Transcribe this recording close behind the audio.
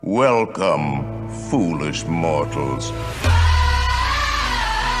Welcome, foolish mortals.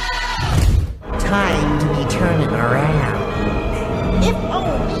 Time to be turning around. If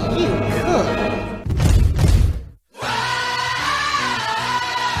only you could.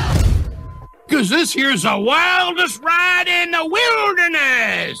 Cause this here's the wildest ride in the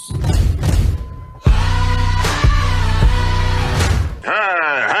wilderness!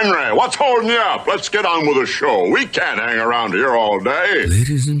 Hey, Henry, what's holding you up? Let's get on with the show. We can't hang around here all day.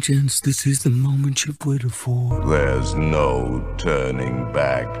 Ladies and gents, this is the moment you've waited for. There's no turning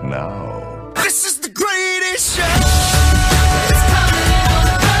back now. This is the greatest show! It's coming on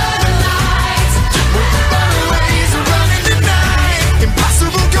the burning lights. With the runaways are running tonight.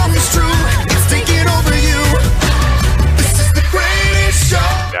 Impossible comes true. It's taking over you. This is the greatest show.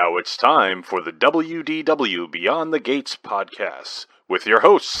 Now it's time for the WDW Beyond the Gates podcast with your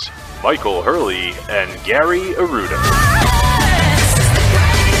hosts, Michael Hurley and Gary Aruda. This is the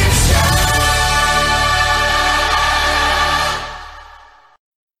greatest show.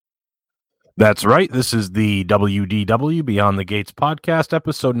 That's right. This is the WDW Beyond the Gates podcast,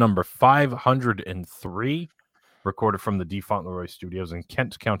 episode number 503, recorded from the D. Fauntleroy Studios in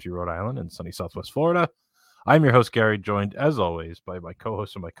Kent County, Rhode Island, in sunny Southwest Florida. I'm your host, Gary, joined, as always, by my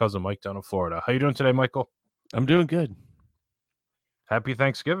co-host and my cousin, Mike, down in Florida. How you doing today, Michael? I'm doing good. Happy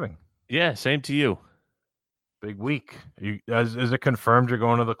Thanksgiving. Yeah, same to you. Big week. Is it confirmed you're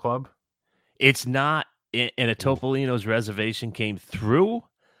going to the club? It's not, and a Topolino's reservation came through,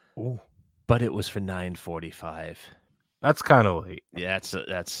 but it was for 9:45. That's kind of late. Yeah,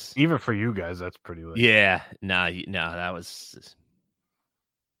 that's even for you guys. That's pretty late. Yeah, no, that was.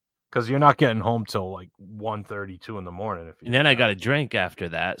 Because you're not getting home till like 1:32 in the morning. And then I got a drink after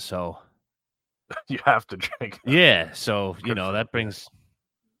that, so you have to drink. Yeah, so that brings.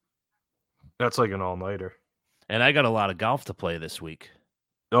 That's like an all-nighter. And I got a lot of golf to play this week.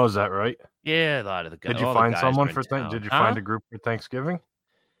 Oh, is that right? Yeah, a lot of the guys. Did you find someone for Did you find a group for Thanksgiving?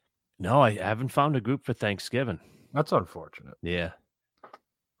 No, I haven't found a group for Thanksgiving. That's unfortunate. Yeah,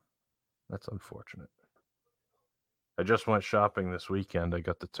 that's unfortunate. I just went shopping this weekend. I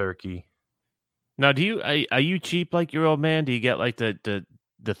got the turkey. Now, are you cheap like your old man? Do you get like the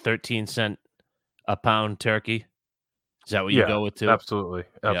 13-cent a pound turkey? Is that what you go with too? Absolutely.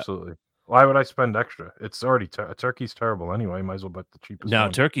 Yeah. Why would I spend extra? It's already a turkey's terrible anyway. Might as well bet the cheapest. No,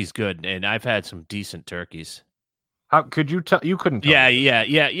 one. Turkey's good, and I've had some decent turkeys. How could you tell? You couldn't tell.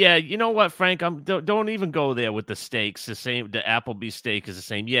 Yeah. You know what, Frank? Don't even go there with the steaks. The same. The Applebee steak is the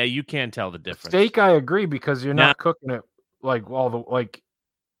same. Yeah, you can't tell the difference. Steak, I agree, because you're not cooking it like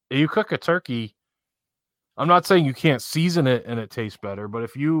you cook a turkey. I'm not saying you can't season it and it tastes better, but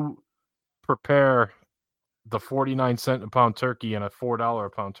if you prepare the 49-cent a pound turkey and a $4 a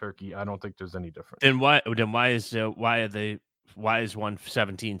pound turkey, I don't think there's any difference. Then why is one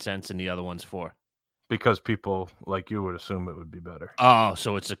 17 cents and the other one's $4? Because people like you would assume it would be better. Oh,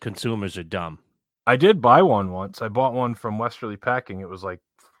 so it's the consumers are dumb. I did buy one once. I bought one from Westerly Packing. It was like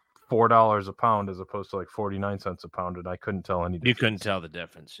 $4 a pound as opposed to like 49 cents a pound, and I couldn't tell any difference. You couldn't tell the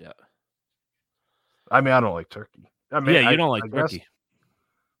difference, yeah. I mean, I don't like turkey. You don't like turkey.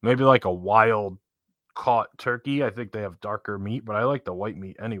 Maybe like a wild caught turkey. I think they have darker meat, but I like the white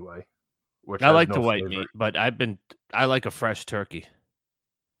meat anyway. I like the white meat, but I like a fresh turkey.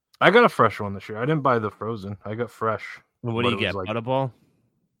 I got a fresh one this year. I didn't buy the frozen. I got fresh. What do you get? Butterball?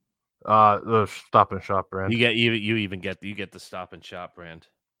 The Stop and Shop brand. You even get the Stop and Shop brand.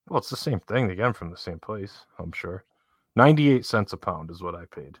 Well, it's the same thing. They get them from the same place, I'm sure. 98 cents a pound is what I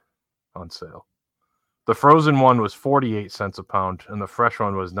paid on sale. The frozen one was 48 cents a pound, and the fresh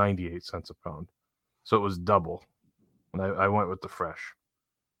one was 98 cents a pound. So it was double. And I went with the fresh.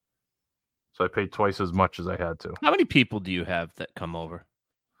 So I paid twice as much as I had to. How many people do you have that come over?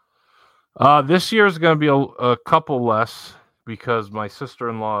 This year is going to be a couple less because my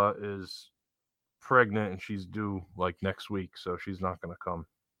sister-in-law is pregnant and she's due like next week, so she's not going to come,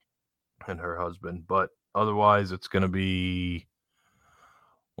 and her husband. But otherwise, it's going to be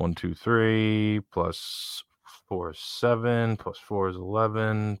 1, 2, 3 plus 4 is 7 plus 4 is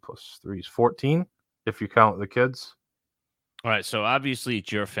 11 plus 3 is 14 if you count the kids. All right, so obviously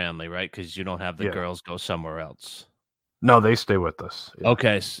it's your family, right? Because you don't have the girls go somewhere else. No, they stay with us. Yeah.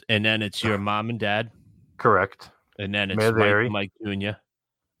 Okay, and then it's your mom and dad? Correct. And then it's Mike Jr.?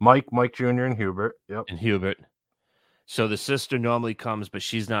 Mike Jr. and Hubert. Yep. And Hubert. So the sister normally comes, but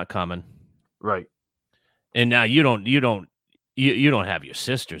she's not coming. Right. And now you don't have your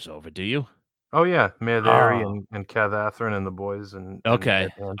sisters over, do you? Oh yeah, Mary and Catherine and the boys and okay.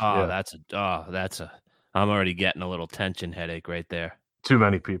 And I'm already getting a little tension headache right there. Too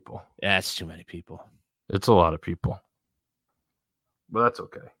many people. Yeah, it's too many people. It's a lot of people. But that's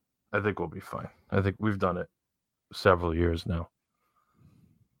okay. I think we'll be fine. I think we've done it several years now,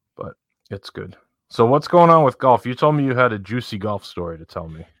 but it's good. So what's going on with golf? You told me you had a juicy golf story to tell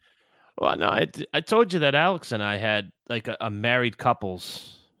me. Well, no, I told you that Alex and I had like a married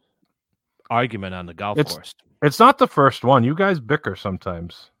couples argument on the golf course. It's not the first one. You guys bicker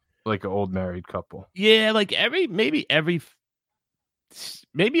sometimes, like an old married couple. Yeah, like maybe every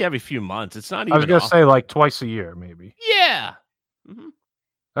few months. It's not even. I was gonna say like twice a year, maybe. Yeah. Mm-hmm.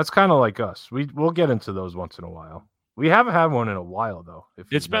 That's kind of like us. We'll get into those once in a while. We haven't had one in a while though.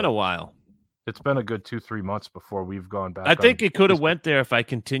 It's been a while. It's been a good 2-3 months before we've gone back. I think it could have went there if I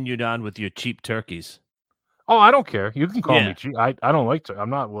continued on with your cheap turkeys. Oh, I don't care. You can call me cheap. I don't like to. I'm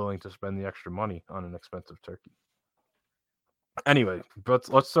not willing to spend the extra money on an expensive turkey. Anyway, but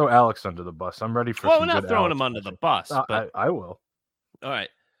let's throw Alex under the bus. I'm ready for. Well, we're not throwing him under the bus, but I will. All right.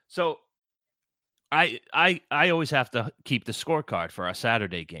 So I always have to keep the scorecard for our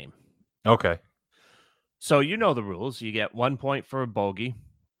Saturday game. Okay. So you know the rules. You get 1 point for a bogey,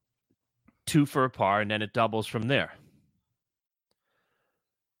 2 for a par, and then it doubles from there.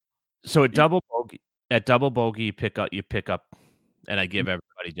 So at double bogey, you pick up, and I give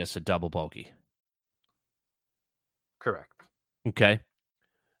everybody just a double bogey. Correct. Okay.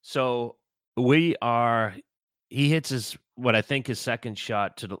 So he hits what I think his second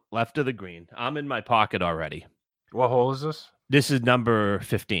shot to the left of the green. I'm in my pocket already. What hole is this? This is number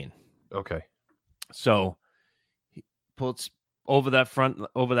 15. Okay. So he pulls over that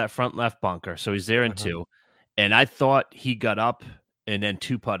front left bunker. So he's there in 2. And I thought he got up and then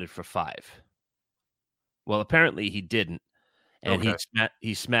 2-putted for 5. Well, apparently he didn't. And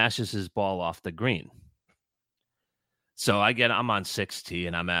he smashes his ball off the green. So I'm on 6T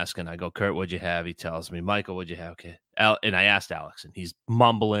and I'm asking, I go, Kurt, what'd you have? He tells me, Michael, what'd you have? Okay. And I asked Alex, and he's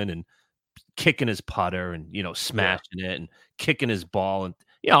mumbling and kicking his putter and, smashing it and kicking his ball and,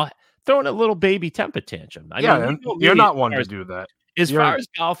 throwing a little baby temper tantrum. You're not one to do that. As far as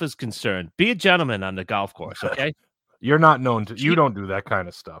golf is concerned, be a gentleman on the golf course, okay? You're not known to. You don't do that kind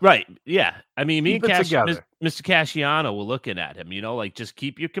of stuff. Right. Yeah. I mean, me Keep and together. Mr. Casciano were looking at him, just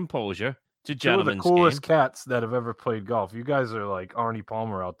keep your composure. It's a gentleman's Two of the coolest game. cats that have ever played golf. You guys are like Arnie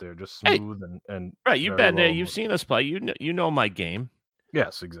Palmer out there, just smooth and right. You've been there. You've seen us play. You know my game.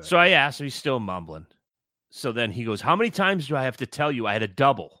 Yes, exactly. So I asked him. He's still mumbling. So then he goes, "How many times do I have to tell you I had a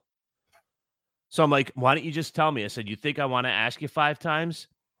double?" So I'm like, "Why don't you just tell me?" I said, "You think I want to ask you 5 times?"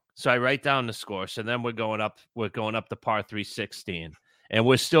 So I write down the score. So then we're going up to par 316, and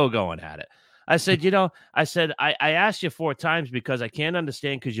we're still going at it. I said, I asked you 4 times because I can't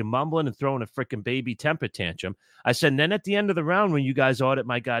understand because you're mumbling and throwing a freaking baby temper tantrum. I said, and then at the end of the round, when you guys audit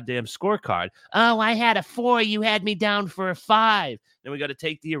my goddamn scorecard, oh, I had a 4. You had me down for a 5. Then we got to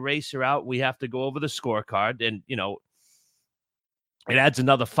take the eraser out. We have to go over the scorecard. And, it adds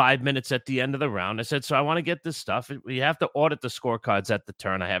another 5 minutes at the end of the round. I said, so I want to get this stuff. We have to audit the scorecards at the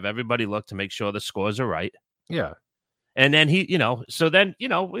turn. I have everybody look to make sure the scores are right. Yeah. And then we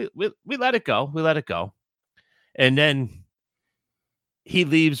let it go. We let it go. And then he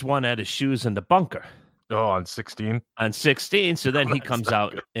leaves one at his shoes in the bunker. Oh, on 16? On 16. So then he comes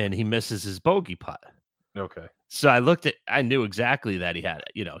out and he misses his bogey putt. Okay. So I knew exactly that he had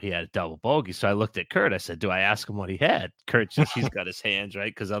a double bogey. So I looked at Kurt. I said, do I ask him what he had? Kurt he's got his hands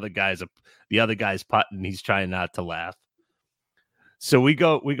right because the other guy's putting. He's trying not to laugh. So we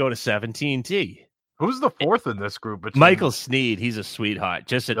go to 17T. Who's the 4th in this group? Michael Sneed. He's a sweetheart,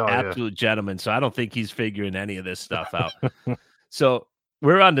 just an absolute gentleman. So I don't think he's figuring any of this stuff out. So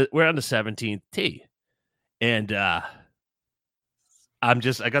we're on the 17th tee, and I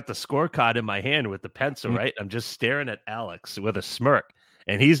got the scorecard in my hand with the pencil, right? I'm just staring at Alex with a smirk,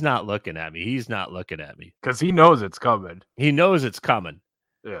 and he's not looking at me. Because he knows it's coming.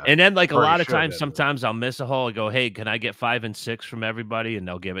 Yeah. And then, like, a lot of times, sometimes I'll miss a hole. I go, hey, can I get 5 and 6 from everybody? And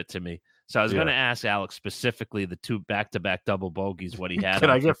they'll give it to me. So I was going to ask Alex specifically the 2 back-to-back double bogeys, what he had. Can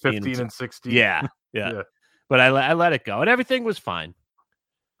I get 15 and 16? Yeah. But I let it go, and everything was fine.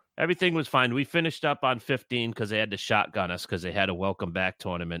 We finished up on 15 because they had to shotgun us because they had a welcome back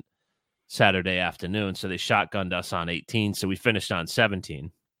tournament Saturday afternoon. So they shotgunned us on 18. So we finished on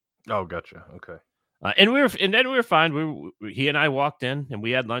 17. Oh, gotcha. Okay. And then we were fine. He and I walked in and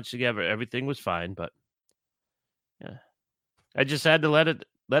we had lunch together. Everything was fine, but yeah, I just had to let it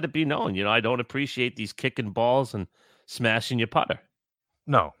be known. I don't appreciate these kicking balls and smashing your putter.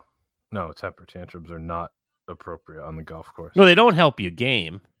 No, temper tantrums are not appropriate on the golf course. No, they don't help your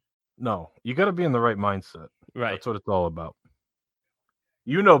game. No, you got to be in the right mindset. Right. That's what it's all about.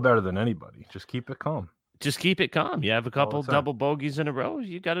 You know better than anybody. Just keep it calm. You have a couple double bogeys in a row.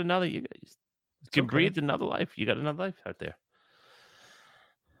 You got another. You can breathe another life. You got another life out there.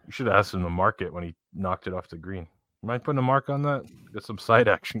 You should ask him to mark it when he knocked it off the green. Mind putting a mark on that? Get some side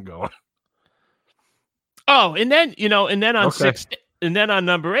action going. Oh, and then on Okay. 6, and then on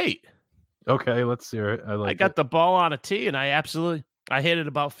number 8. Okay, let's hear it. I got the ball on a tee, and I hit it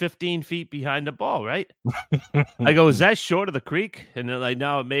about 15 feet behind the ball, right? I go, is that short of the creek? And they're like,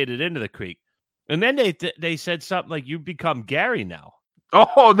 no, it made it into the creek. And then they said something like, you become Gary now.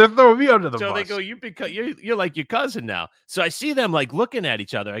 Oh, they're throwing me under the bus. So they go, you're like your cousin now. So I see them like looking at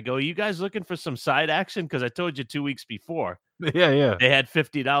each other. I go, are you guys looking for some side action? Because I told you 2 weeks before. Yeah. They had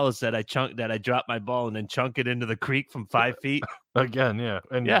 $50 that I dropped my ball and then chunk it into the creek from 5 feet. Again, yeah.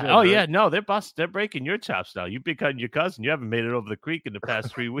 And Yeah. you did, Oh, right? yeah. No, they're breaking your chops now. You become your cousin. You haven't made it over the creek in the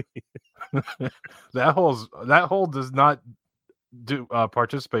past 3 weeks. That hole does not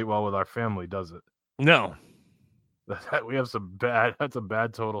participate well with our family, does it? No. We have that's a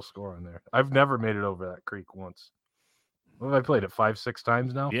bad total score on there. I've never made it over that creek once. What have I played it 5-6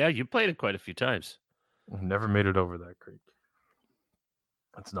 times now? Yeah, you played it quite a few times. I've never made it over that creek.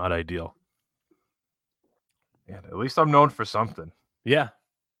 That's not ideal. Yeah, at least I'm known for something. Yeah.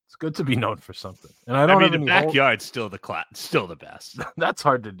 It's good to be known for something. And I don't have the any backyard's still the best. That's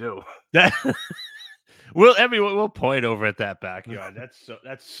hard to do. We'll point over at that backyard.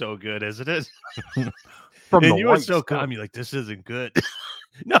 That's so good as it is. From And the you were whites, so too. calm. You're like, this isn't good.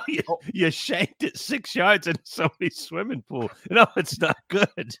 No, you shanked it 6 yards in somebody's swimming pool. No, it's not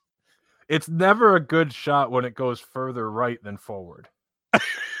good. It's never a good shot when it goes further right than forward.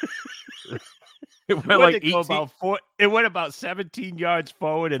 It went like 18. It went about 17 yards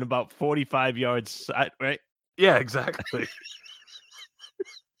forward and about 45 yards side, right? Yeah, exactly.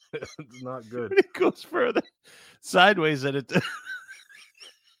 It's not good. It goes further sideways than it.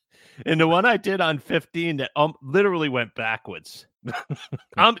 And the one I did on 15 that literally went backwards.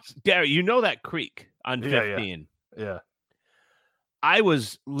 Gary, you know that creek on 15. Yeah. I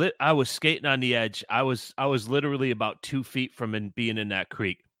was skating on the edge. I was literally about 2 feet from being in that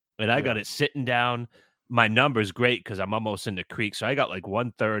creek, and I got it sitting down. My number's great because I'm almost in the creek, so I got like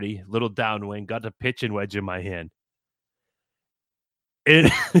 130, little downwind. Got the pitching wedge in my hand.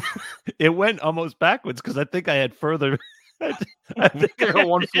 It went almost backwards because I think I had further. I think I had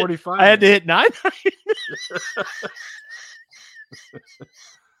 145. I had to hit 9.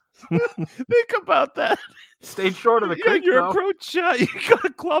 Think about that. Stayed short of the creek. Your though. approach shot. You got to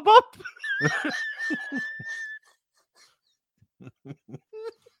club up.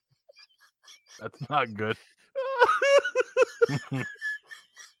 That's not good.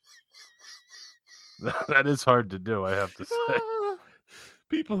 That is hard to do, I have to say.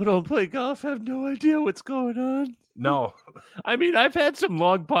 People who don't play golf have no idea what's going on. No. I mean, I've had some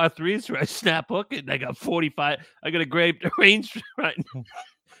long par 3s where I snap hook it and I got 45. I got a great range right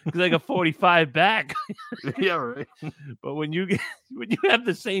because I got 45 back. Yeah, right. But when you have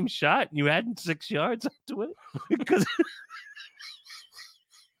the same shot and you add 6 yards to it, because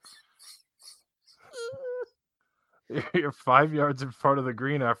you're 5 yards in front of the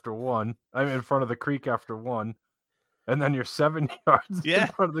green after one. I'm in front of the creek after one. And then you're 7 yards in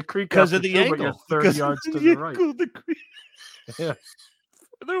front of the creek because after of the two, angle. but you're 30 yards to the right. The creek. Yeah.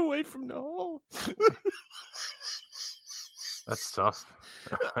 Further away from the hole. That's tough.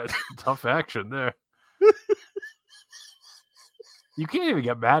 Tough action there. You can't even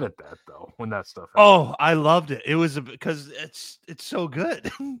get mad at that though when that stuff happens. Oh, I loved it. It was because it's so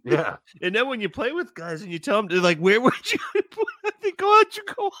good. Yeah. And then when you play with guys and you tell them, they're like, "Where would you?" I think, "Oh, how'd you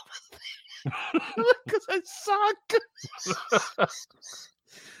go?" Because I suck.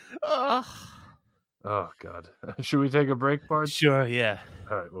 Oh God. Should we take a break, Bart? Sure. Yeah.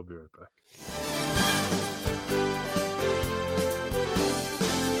 All right, we'll be right back.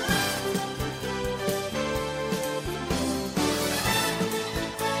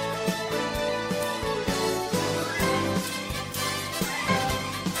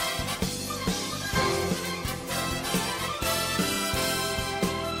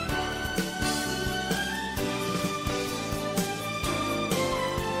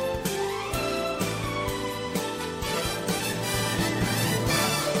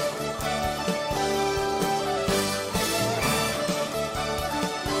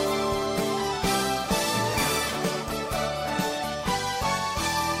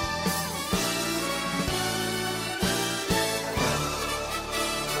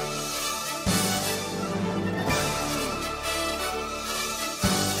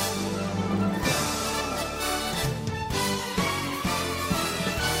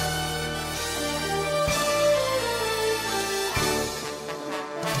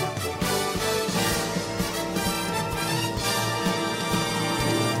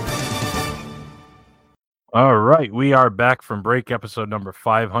 All right, we are back from break, episode number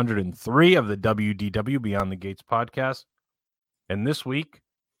 503 of the WDW Beyond the Gates podcast. And this week,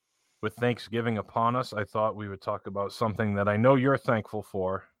 with Thanksgiving upon us, I thought we would talk about something that I know you're thankful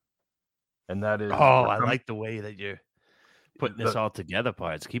for, and that is... Oh, I like the way that you're putting this all together,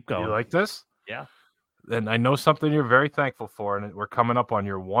 Parts. Keep going. You like this? Yeah. And I know something you're very thankful for, and we're coming up on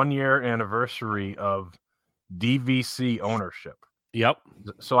your 1-year anniversary of DVC ownership. Yep.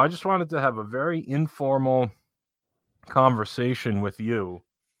 So I just wanted to have a very informal conversation with you.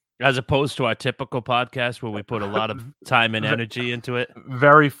 As opposed to our typical podcast where we put a lot of time and energy into it.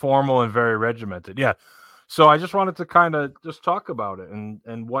 Very formal and very regimented. Yeah. So I just wanted to kind of just talk about it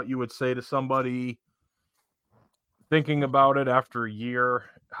and what you would say to somebody thinking about it after a year,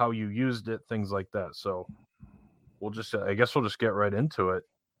 how you used it, things like that. So I guess we'll just get right into it.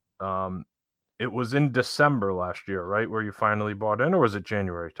 It was in December last year, right? Where you finally bought in, or was it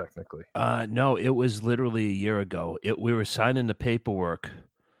January technically? No, it was literally a year ago. We were signing the paperwork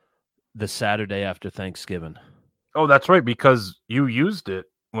the Saturday after Thanksgiving. Oh, that's right, because you used it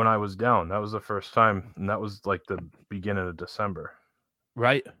when I was down. That was the first time, and that was like the beginning of December.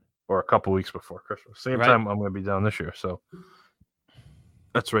 Right. Or a couple weeks before Christmas. Same time I'm going to be down this year, so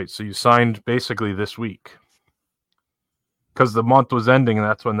that's right. So you signed basically this week. Because the month was ending, and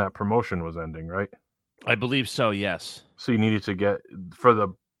that's when that promotion was ending, right? I believe so, yes. So you needed to get for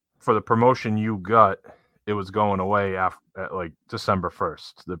the promotion you got, it was going away at like December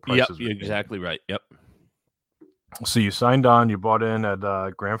 1st. The prices. Yep, you're exactly right. Yep. So you signed on. You bought in at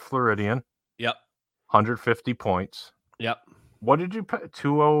Grand Floridian. Yep. 150 points. Yep. What did you pay?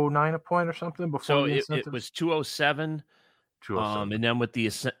 209 a point or something before? So it was 207. 207. And then with the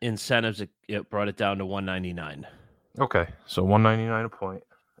incentives, it brought it down to 199. Okay, so 199 a point.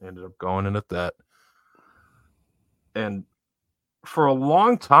 I ended up going in at that. And for a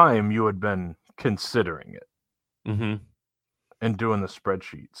long time, you had been considering it and doing the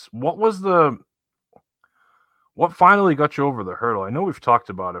spreadsheets. What finally got you over the hurdle? I know we've talked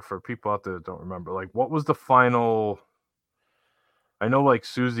about it for people out there that don't remember. Like, what was the final? I know, like,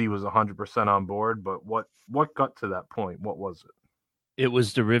 Susie was 100% on board, but what got to that point? What was it? It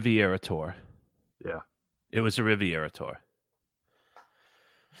was the Riviera tour. Yeah. It was a Riviera tour.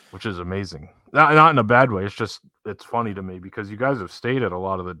 Which is amazing. Not in a bad way. It's funny to me because you guys have stayed at a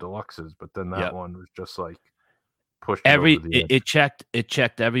lot of the deluxes, but then that one was just like pushed it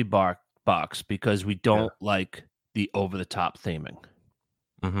checked every box because we don't like the over the top theming.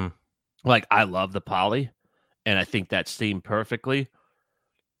 Mm-hmm. Like, I love the poly, and I think that's themed perfectly.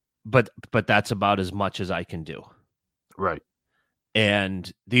 But that's about as much as I can do. Right. And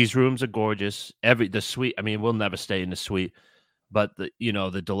these rooms are gorgeous. The suite, I mean, we'll never stay in the suite, but the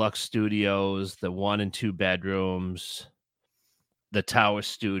deluxe studios, the 1 and 2 bedrooms, the tower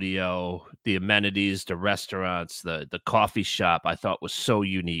studio, the amenities, the restaurants, the coffee shop, I thought was so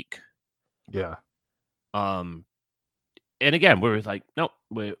unique. Yeah. And again, we were like, no,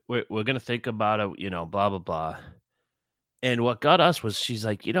 we're gonna think about it, blah blah blah. And what got us was she's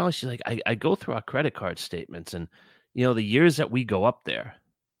like, I go through our credit card statements, and the years that we go up there,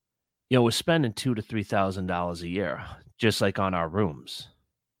 we're spending $2,000 to $3,000 a year, just like on our rooms.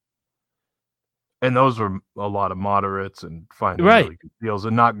 And those were a lot of moderates and finding really good deals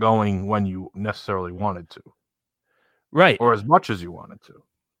and not going when you necessarily wanted to. Right. Or as much as you wanted to.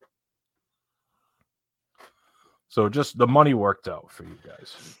 So just the money worked out for you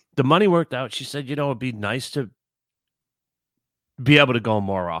guys. The money worked out. She said, it'd be nice to be able to go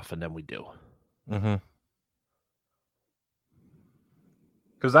more often than we do. Mm-hmm.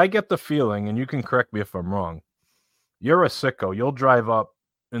 Because I get the feeling, and you can correct me if I'm wrong, you're a sicko. You'll drive up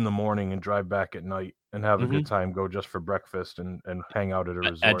in the morning and drive back at night and have a good time, go just for breakfast and hang out at a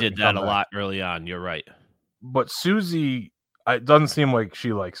resort. I did that a lot early on. You're right. But Susie, it doesn't seem like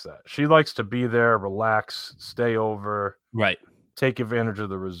she likes that. She likes to be there, relax, stay over. Right. Take advantage of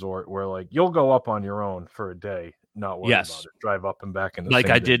the resort where, like, you'll go up on your own for a day, not worry about it. Drive up and back in the like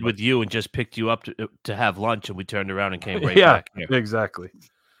same I day, did with you and just picked you up to have lunch, and we turned around and came right back here. Exactly.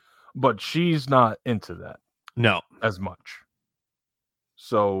 But she's not into that. No. As much.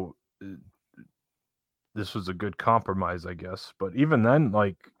 So this was a good compromise, I guess. But even then,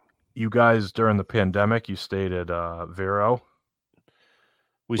 like, you guys during the pandemic, you stayed at Vero.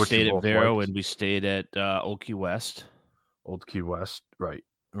 We stayed at Vero and we stayed at Old Key West. Old Key West, right.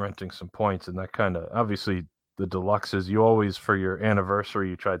 Renting some points, and that kind of, obviously, the deluxes, you always, for your anniversary,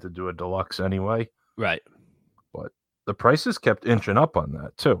 you tried to do a deluxe anyway. Right. But the prices kept inching up on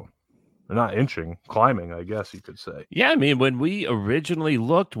that, too. They're not inching, climbing, I guess you could say. Yeah, I mean, when we originally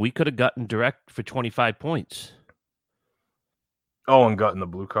looked, we could have gotten direct for 25 points. Oh, and gotten the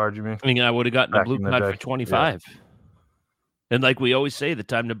blue card, you mean? I mean, I would have gotten a Back blue in the card day, for 25. And like we always say, the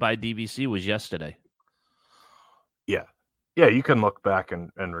time to buy DVC was yesterday. Yeah. Yeah, you can look back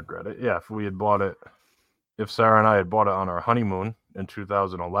and regret it. Yeah, if we had bought it, if Sarah and I had bought it on our honeymoon in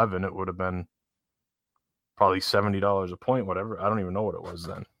 2011, it would have been probably $70 a point, whatever. I don't even know what it was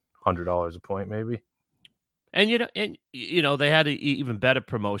then. $100 a point, maybe. And they had an even better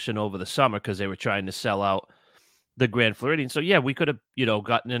promotion over the summer because they were trying to sell out the Grand Floridian. So yeah, we could have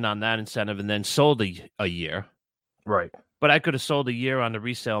gotten in on that incentive and then sold a year. Right. But I could have sold a year on the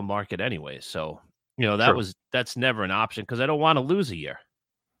resale market anyway. So that's never an option because I don't want to lose a year.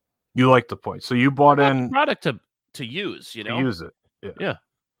 You like the point, so you bought in product to use. to use it. Yeah.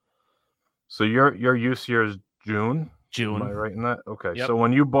 So your use year is June. June. Am I right in that? Okay. Yep. So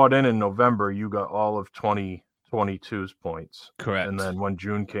when you bought in November, you got all of 2022's points. Correct. And then when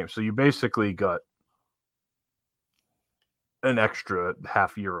June came, so you basically got an extra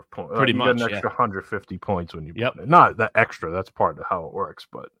half year of points. Pretty you much, got an extra 150 points when you Yep. bought it. Not that extra. That's part of how it works.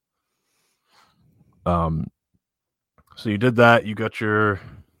 But so you did that. You got your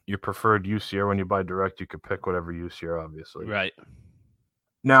preferred use year. When you buy direct, you could pick whatever use year, obviously. Right.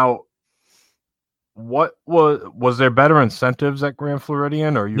 Now, what was there better incentives at Grand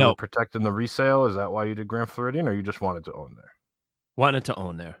Floridian, or you No. were protecting the resale? Is that why you did Grand Floridian, or you just wanted to own there? Wanted to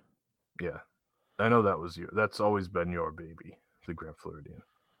own there. Yeah, I know that's always been your baby, the Grand Floridian.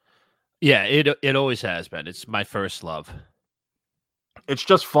 Yeah, it always has been. It's my first love. It's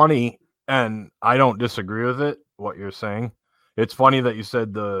just funny, and I don't disagree with it. What you're saying, it's funny that you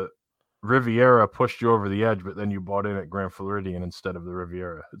said the Riviera pushed you over the edge, but then you bought in at Grand Floridian instead of the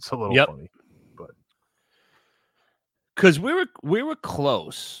Riviera. It's a little funny, but because we were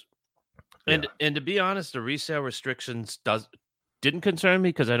close, and to be honest, the resale restrictions didn't concern me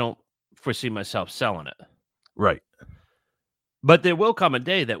because I don't foresee myself selling it. Right. But there will come a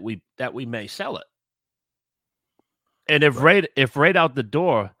day that we may sell it, and if right out the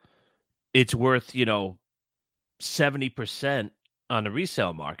door, it's worth 70% on the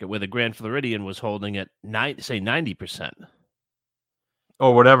resale market, where the Grand Floridian was holding at 90%.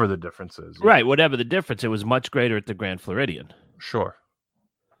 Or whatever the difference is. Right, whatever the difference, it was much greater at the Grand Floridian. Sure.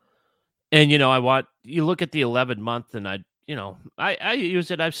 And you look at the 11-month, and I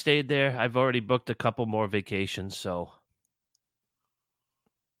use it. I've stayed there. I've already booked a couple more vacations, so.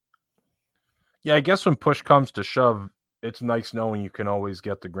 Yeah, I guess when push comes to shove, it's nice knowing you can always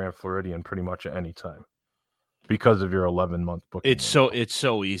get the Grand Floridian pretty much at any time because of your 11-month booking. It's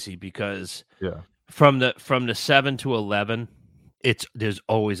so easy because yeah, from the 7 to 11, there's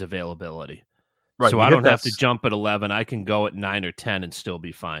always availability. Right. So I don't have to jump at 11. I can go at 9 or 10 and still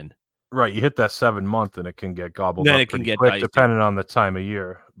be fine. Right. You hit that 7-month and it can get gobbled then up it can get quick, dicey. depending on the time of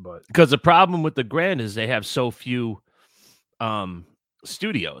year. But because the problem with the Grand is they have so few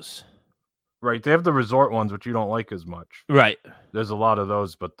studios. Right. They have the resort ones, which you don't like as much. Right. There's a lot of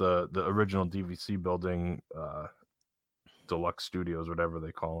those, but the original DVC building, deluxe studios, whatever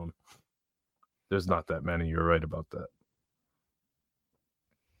they call them, there's not that many. You're right about that.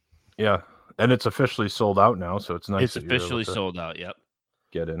 Yeah. And it's officially sold out now, so it's nice. It's officially sold out. Yep.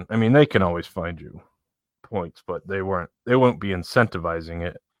 Get in. I mean, they can always find you points, but they won't be incentivizing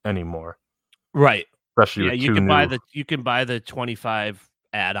it anymore. Right. Especially yeah, with you can buy the 25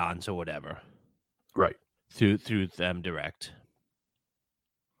 add-ons or whatever. Right. Through them direct.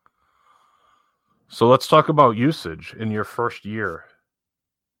 So let's talk about usage in your first year.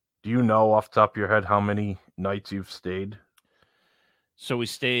 Do you know off the top of your head how many nights you've stayed? So we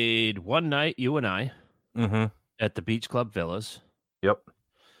stayed one night, you and I, at the Beach Club Villas. Yep.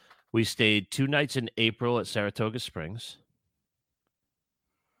 We stayed 2 nights in April at Saratoga Springs.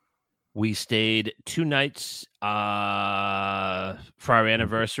 We stayed 2 nights for our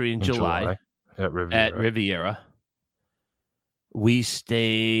anniversary in July at Riviera. We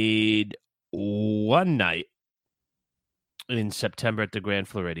stayed 1 night in September at the Grand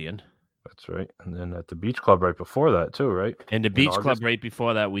Floridian. That's right. And then at the Beach Club right before that too, right? And the Beach Club right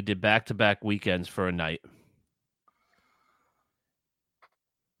before that, we did back-to-back weekends for a night.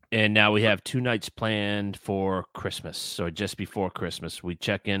 And now we have 2 nights planned for Christmas. So just before Christmas, we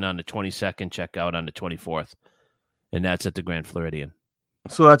check in on the 22nd, check out on the 24th. And that's at the Grand Floridian.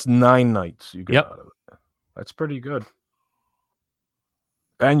 So that's 9 nights you get out of it. That's pretty good.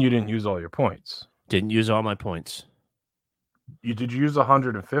 And you didn't use all your points. Didn't use all my points. Did you use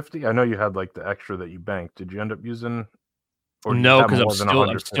 150? I know you had like the extra that you banked. Did you end up using? No, because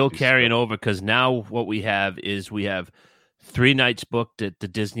I'm still carrying over. Because now what we have is we have 3 nights booked at the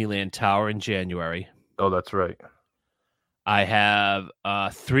Disneyland Tower in January. Oh, that's right. I have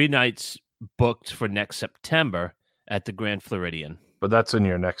 3 nights booked for next September at the Grand Floridian. But that's in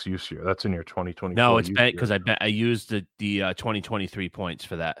your next use year. That's in your 2024. No, it's use back because year. I used the 2023 points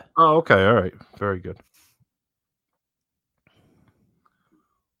for that. Oh, okay. All right. Very good.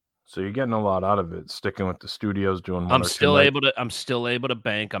 So you're getting a lot out of it. Sticking with the studios, doing one I'm or still 2 able to. I'm still able to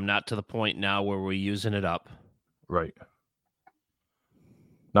bank. I'm not to the point now where we're using it up. Right.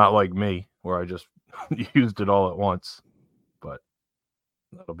 Not like me, where I just used it all at once. But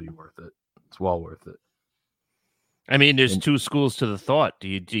that'll be worth it. It's well worth it. I mean, there's two schools to the thought. Do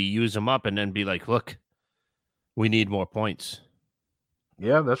you use them up and then be like, look, we need more points?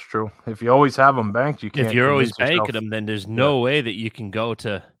 Yeah, that's true. If you always have them banked, you can't. If you're always convince yourself banking them, then there's no way that you can go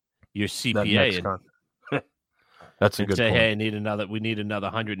to your CPA and that's a good say, point. hey, we need another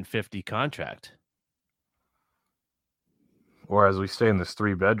 150 contract. Whereas we stay in this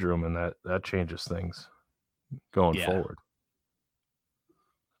 3-bedroom, and that changes things going forward.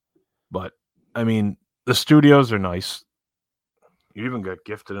 But I mean, the studios are nice. You even got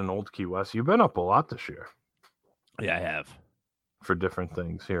gifted an old Key West. You've been up a lot this year. Yeah, I have. For different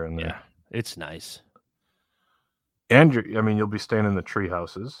things here and there. Yeah, it's nice. And you'll be staying in the tree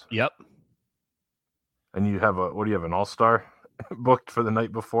houses. Yep. And you have an all-star booked for the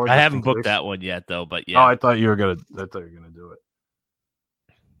night before? I haven't booked that one yet, though. But yeah. Oh, I thought you were gonna do it.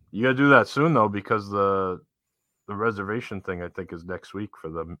 You gotta do that soon though, because the reservation thing I think is next week for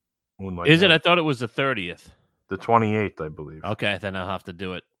the Moonlight. Is it? Night. I thought it was the 30th. The 28th, I believe. Okay, then I'll have to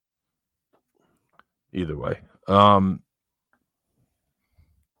do it. Either way.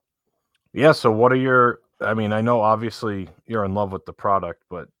 Yeah, so what are I know obviously you're in love with the product,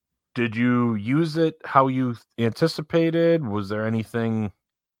 but did you use it how you anticipated? Was there anything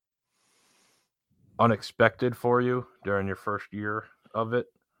unexpected for you during your first year of it?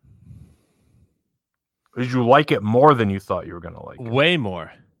 Did you like it more than you thought you were going to like it? Way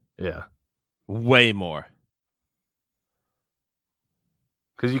more. Yeah. Way more.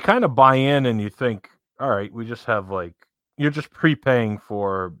 Because you kind of buy in and you think, all right, we just have you're just prepaying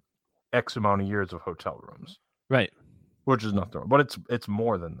for X amount of years of hotel rooms. Right. Which is nothing wrong. But it's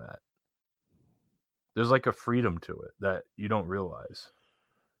more than that. There's like a freedom to it that you don't realize.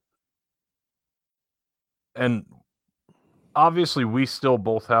 And obviously we still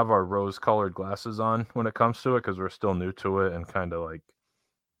both have our rose-colored glasses on when it comes to it because we're still new to it and kind of like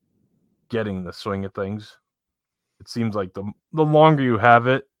getting the swing of things. It seems like the longer you have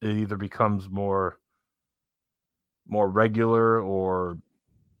it, it either becomes more regular or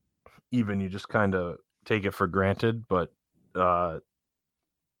even you just kind of take it for granted. But I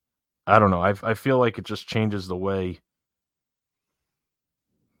don't know. I feel like it just changes the way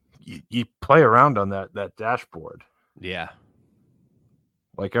you play around on that dashboard. Yeah.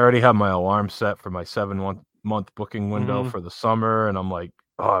 Like I already have my alarm set for my 7-month booking window for the summer. And I'm like,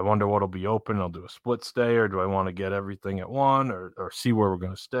 oh, I wonder what'll be open. I'll do a split stay, or do I want to get everything at one or see where we're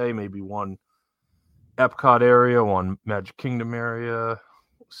going to stay? Maybe one Epcot area, one Magic Kingdom area,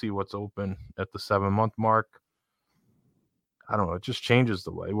 see what's open at the 7-month mark. I don't know. It just changes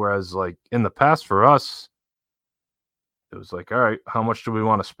the way. Whereas like in the past for us, it was like, all right, how much do we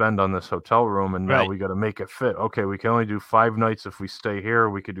want to spend on this hotel room? And now we got to make it fit. Okay, we can only do 5 nights if we stay here.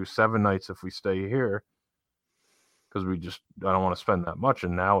 We could do 7 nights if we stay here. Because I don't want to spend that much.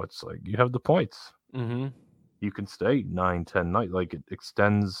 And now it's like, you have the points. Mm-hmm. You can stay 9, 10 nights. Like it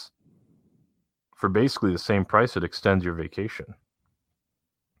extends for basically the same price. It extends your vacation.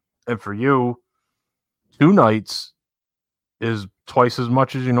 And for you, 2 nights is twice as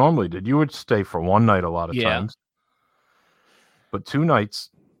much as you normally did. You would stay for 1 night a lot of times. But 2 nights,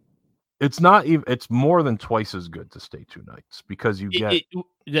 it's not even. It's more than twice as good to stay 2 nights because you get.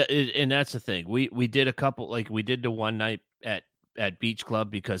 And that's the thing. We did a couple. Like we did the 1 night at Beach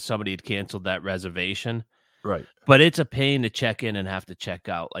Club because somebody had canceled that reservation. Right. But it's a pain to check in and have to check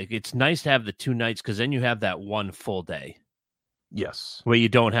out. Like it's nice to have the 2 nights because then you have that 1 full day. Yes. Where you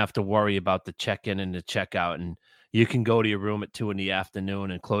don't have to worry about the check in and the check out, and you can go to your room at 2 PM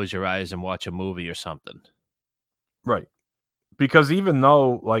and close your eyes and watch a movie or something. Right. Because even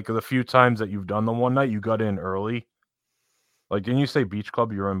though, like, the few times that you've done the 1 night, you got in early. Like, didn't you say Beach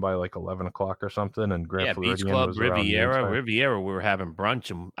Club? You were in by, like, 11 o'clock or something? And Grand Floridian Beach Club, was Riviera, we were having brunch,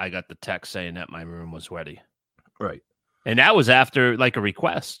 and I got the text saying that my room was ready. Right. And that was after, like, a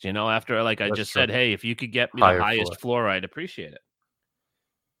request, after, like, I That's just true. said, hey, if you could get me the Higher highest floor, I'd appreciate it.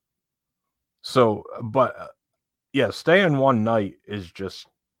 So, but, yeah, staying 1 night is just,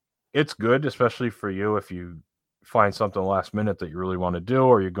 it's good, especially for you if you find something last minute that you really want to do,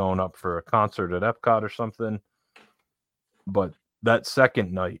 or you're going up for a concert at Epcot or something. But that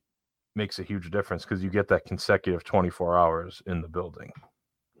second night makes a huge difference because you get that consecutive 24 hours in the building,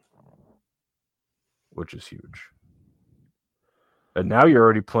 which is huge. And now you're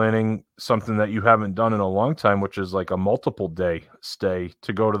already planning something that you haven't done in a long time, which is like a multiple day stay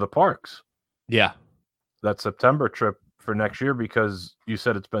to go to the parks. Yeah. That September trip for next year, because you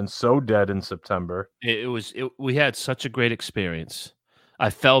said it's been so dead in September. We had such a great experience. I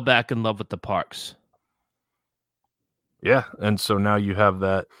fell back in love with the parks. Yeah. And so now you have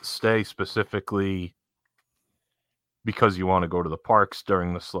that stay specifically because you want to go to the parks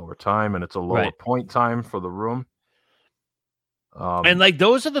during the slower time, and it's a lower point time for the room. And like,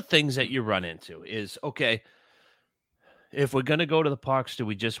 those are the things that you run into is, okay, if we're going to go to the parks, do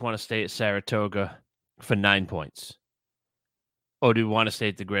we just want to stay at Saratoga for 9 points? Or do we want to stay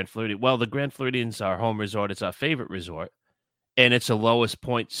at the Grand Floridian? Well, the Grand Floridian's our home resort. It's our favorite resort. And it's a lowest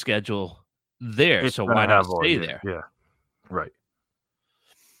point schedule there. So why not stay there? Yeah. Right.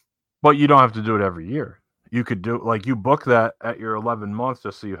 But you don't have to do it every year. You could do, like, you book that at your 11 months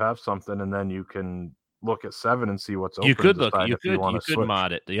just so you have something, and then you can look at 7 and see what's open. You could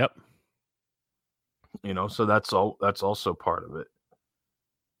mod it. Yep. You know, so that's also part of it.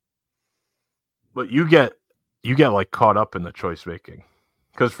 But you get like caught up in the choice making,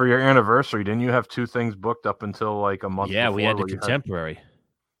 because for your anniversary, didn't you have 2 things booked up until like a month? Yeah, before we had the Contemporary.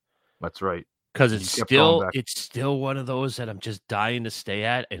 That's right. Because it's still one of those that I'm just dying to stay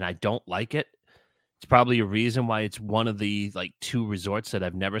at, and I don't like it. It's probably a reason why it's one of the like 2 resorts that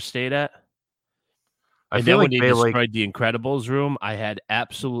I've never stayed at. And then when they destroyed the Incredibles room, I had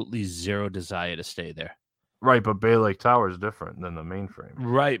absolutely zero desire to stay there. Right, but Bay Lake Tower is different than the mainframe.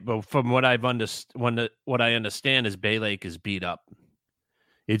 Right, but from what what I understand is Bay Lake is beat up.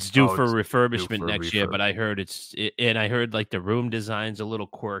 It's due for refurbishment next year, but I heard I heard like the room design's a little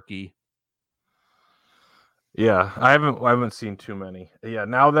quirky. Yeah, I haven't seen too many. Yeah,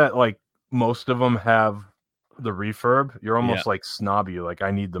 now that like most of them have the refurb, you're almost like snobby. Like,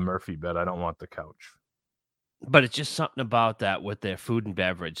 I need the Murphy bed. I don't want the couch. But it's just something about that with their food and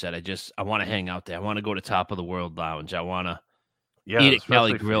beverage that I want to hang out there. I want to go to Top of the World Lounge. I want to eat at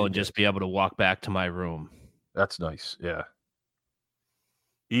Cali Grill and just be able to walk back to my room. That's nice. Yeah.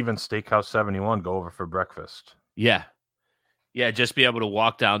 Even Steakhouse 71, go over for breakfast. Yeah. Yeah, just be able to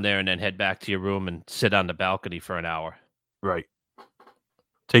walk down there and then head back to your room and sit on the balcony for an hour. Right.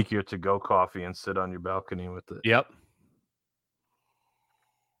 Take your to-go coffee and sit on your balcony with it. Yep.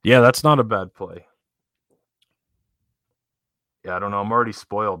 Yeah, that's not a bad play. Yeah, I don't know. I'm already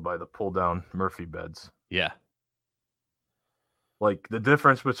spoiled by the pull-down Murphy beds. Yeah. Like, the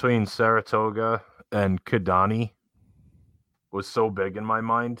difference between Saratoga and Kidani was so big in my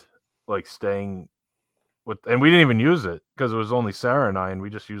mind. Like, staying with... And we didn't even use it, because it was only Sarah and I, and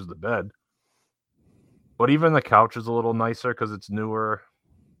we just used the bed. But even the couch is a little nicer, because it's newer.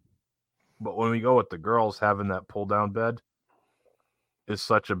 But when we go with the girls, having that pull-down bed is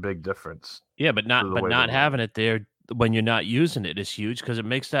such a big difference. Yeah, but not having it there when you're not using it is huge, because it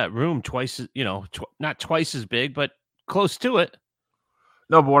makes that room twice, not twice as big, but close to it.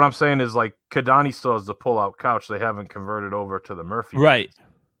 No, but what I'm saying is, like, Kidani still has the pull-out couch. They haven't converted over to the Murphy. Right. Beds.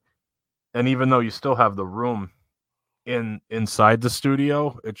 And even though you still have the room inside the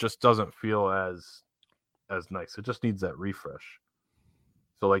studio, it just doesn't feel as nice. It just needs that refresh.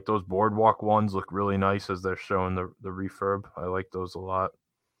 So, like, those boardwalk ones look really nice as they're showing the refurb. I like those a lot.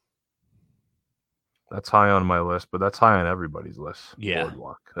 That's high on my list, but that's high on everybody's list. Yeah.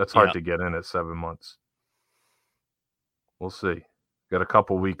 Boardwalk. That's hard to get in at 7 months. We'll see. Got a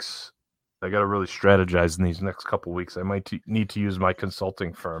couple weeks. I got to really strategize in these next couple weeks. I might need to use my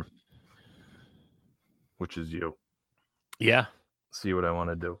consulting firm, which is you. Yeah. See what I want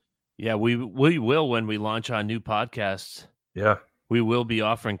to do. Yeah, we will when we launch our new podcasts. Yeah. We will be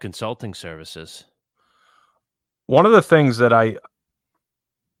offering consulting services. One of the things that I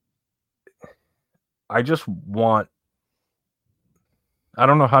just want, I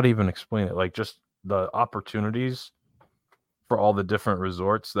don't know how to even explain it, like just the opportunities for all the different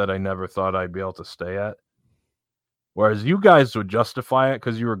resorts that I never thought I'd be able to stay at. Whereas you guys would justify it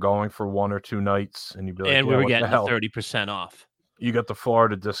because you were going for 1 or 2 nights, and you'd be like, and we were getting the 30% off. You got the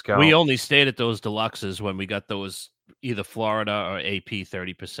Florida discount. We only stayed at those deluxes when we got those either Florida or AP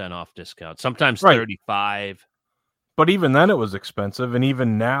 30% off discount. Sometimes 35. But even then it was expensive. And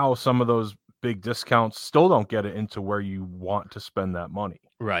even now, some of those big discounts still don't get it into where you want to spend that money.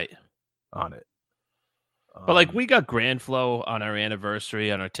 Right. On it. But like, we got Grand Flow on our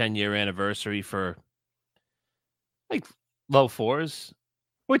anniversary, on our 10-year anniversary, for like low 4s,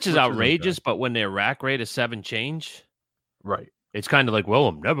 which is outrageous. But when their rack rate is 7 change, right, it's kind of like, well,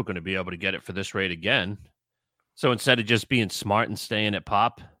 I'm never going to be able to get it for this rate again. So instead of just being smart and staying at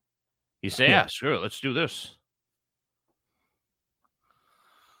Pop, you say, yeah, sure, let's do this.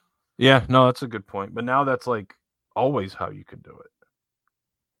 Yeah, no, that's a good point. But now that's like always how you can do it.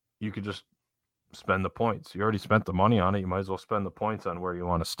 you could just spend the points. You already spent the money on it. You might as well spend the points on where you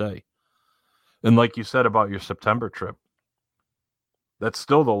want to stay. And like you said about your September trip, that's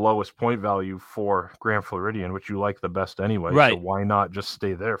still the lowest point value for Grand Floridian, which you like the best anyway. Right. So why not just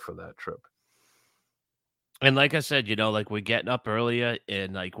stay there for that trip? And like I said, like we're getting up earlier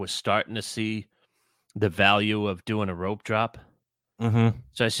and like we're starting to see the value of doing a rope drop. Mm-hmm.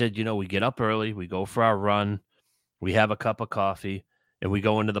 So I said, we get up early, we go for our run, we have a cup of coffee, and we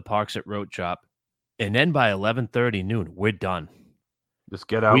go into the parks at rope drop. And then by 11:30 noon, we're done. Just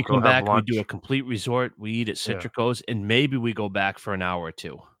get out, We go come have back, lunch. we do a complete resort, we eat at Citrico's, and maybe we go back for an hour or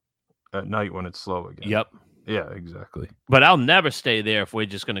two. At night when it's slow again. Yep. Yeah, exactly. But I'll never stay there if we're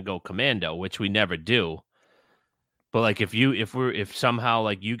just going to go commando, which we never do. But like if somehow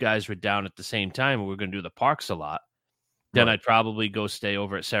like you guys were down at the same time and we're going to do the parks a lot, then I'd probably go stay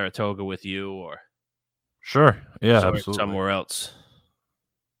over at Saratoga with you or sure. Yeah, absolutely. Somewhere else.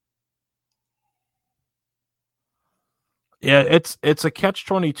 Yeah, it's a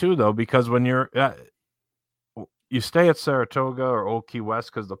catch-22 though, because when you stay at Saratoga or Old Key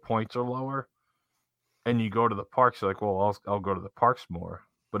West because the points are lower, and you go to the parks, you're like, well, I'll go to the parks more.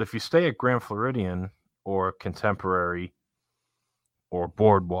 But if you stay at Grand Floridian or Contemporary or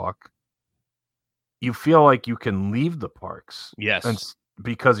Boardwalk, you feel like you can leave the parks. Yes. And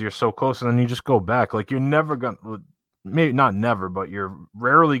because you're so close, and then you just go back. Like you're never going to, maybe not never, but you're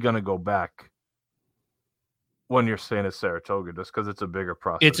rarely going to go back when you're staying at Saratoga just because it's a bigger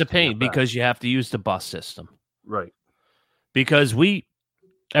process. It's a pain because you have to use the bus system. Right. Because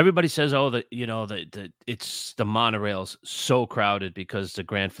everybody says, that it's the monorail's so crowded because the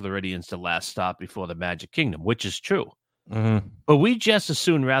Grand Floridian's the last stop before the Magic Kingdom, which is true. Mm-hmm. But we just as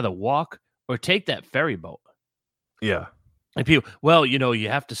soon rather walk or take that ferry boat. Yeah. And people, you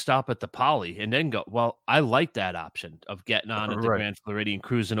have to stop at the Poly and then go. Well, I like that option of getting on at the Grand Floridian,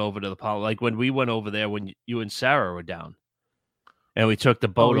 cruising over to the Poly. Like when we went over there when you and Sarah were down, and we took the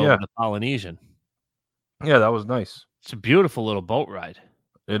boat over the Polynesian. Yeah, that was nice. It's a beautiful little boat ride.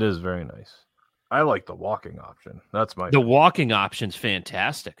 It is very nice. I like the walking option. That's my walking option's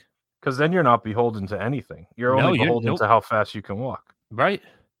fantastic. Because then you're not beholden to anything. You're only beholden to how fast you can walk. Right.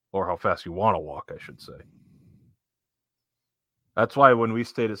 Or how fast you want to walk, I should say. That's why when we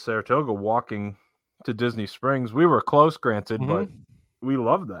stayed at Saratoga walking to Disney Springs, we were close, granted, but we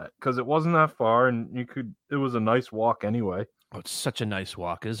loved that because it wasn't that far and it was a nice walk anyway. Oh, it's such a nice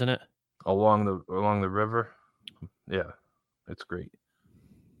walk, isn't it? Along the river. Yeah, it's great.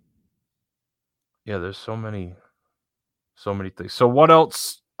 Yeah, there's so many things. So what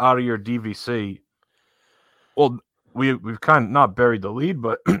else out of your DVC? Well, we've kind of not buried the lead,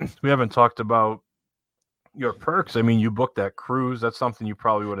 but we haven't talked about your perks. I mean, you booked that cruise. That's something you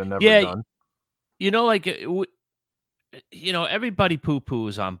probably would have never done. Everybody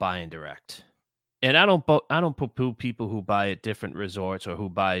poo-poos on buying direct. And I don't poo-poo people who buy at different resorts or who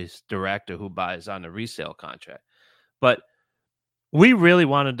buys direct or who buys on the resale contract. But we really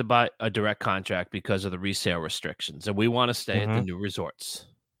wanted to buy a direct contract because of the resale restrictions, and we want to stay at the new resorts.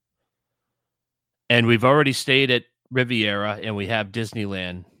 And we've already stayed at Riviera, and we have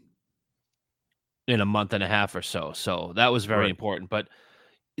Disneyland in a month and a half or so. So that was very important. But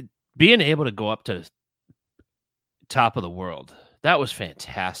being able to go up to top of the world, that was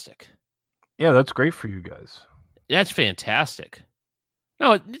fantastic. Yeah, that's great for you guys. That's fantastic.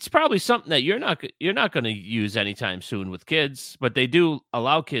 No, it's probably something that you're not going to use anytime soon with kids, but they do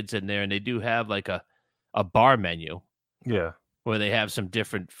allow kids in there, and they do have like a bar menu. Yeah. Where they have some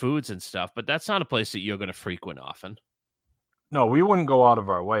different foods and stuff, but that's not a place that you're going to frequent often. No, we wouldn't go out of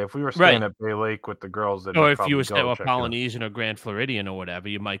our way. If we were staying at Bay Lake with the girls, or if you were staying at Polynesian or Grand Floridian or whatever,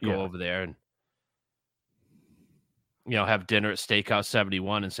 you might go over there and have dinner at Steakhouse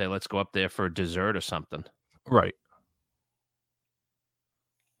 71 and say, let's go up there for a dessert or something. Right.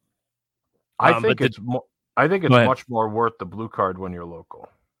 I think it's much more worth the blue card when you're local.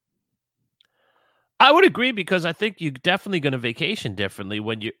 I would agree because I think you're definitely going to vacation differently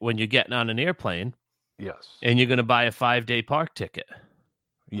when you're getting on an airplane. Yes. And you're going to buy a 5-day park ticket.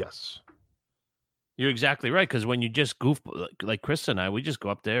 Yes. You're exactly right because when you just goof like Chris and I, we just go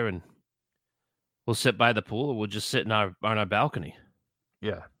up there and we'll sit by the pool or we'll just sit on our balcony.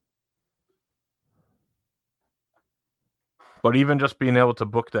 Yeah. But even just being able to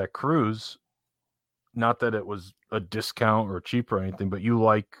book that cruise, not that it was a discount or cheap or anything, but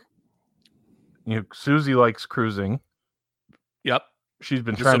Susie likes cruising. Yep. She's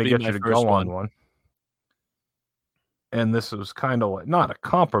been trying to get you to go on one. And this was kind of like, not a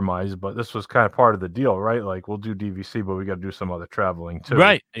compromise, but this was kind of part of the deal, right? Like, we'll do DVC, but we got to do some other traveling too.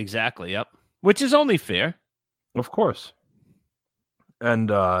 Right. Exactly. Yep. Which is only fair. Of course. And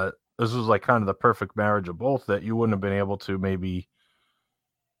this was like kind of the perfect marriage of both, that you wouldn't have been able to maybe,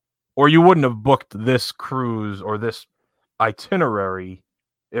 or you wouldn't have booked this cruise or this itinerary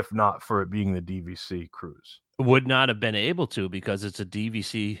if not for it being the DVC cruise. Would not have been able to because it's a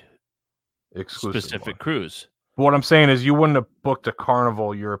DVC Exclusive specific one. cruise. But what I'm saying is you wouldn't have booked a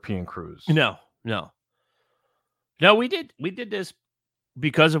Carnival European cruise. No. We did this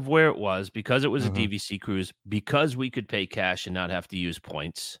because of where it was, because it was a DVC cruise, because we could pay cash and not have to use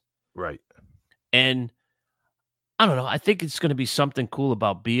points. Right. And I don't know. I think it's going to be something cool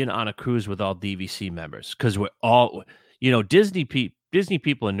about being on a cruise with all DVC members because we're all, Disney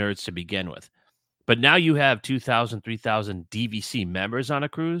people are nerds to begin with. But now you have 2,000, 3,000 DVC members on a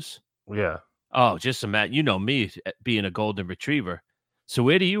cruise. Yeah. Oh, just imagine, you know me being a golden retriever. So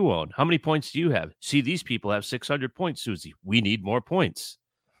where do you own? How many points do you have? See, these people have 600 points, Susie. We need more points.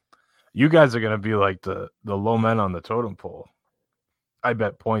 You guys are going to be like the low men on the totem pole. I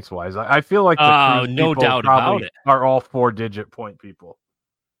bet points wise. I feel like the cruise no people doubt probably about it. are all 4-digit point people.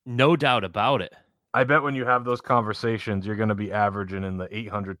 No doubt about it. I bet when you have those conversations, you're going to be averaging in the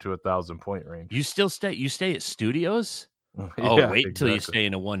 800 to 1,000 point range. You stay at studios? Oh, Yeah, wait until you exactly. stay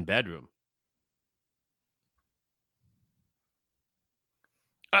in a 1-bedroom.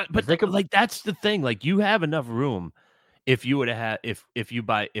 But that's the thing. Like, you have enough room if you were to have if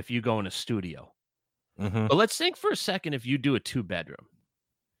you go in a studio. But let's think for a second if you do a 2-bedroom.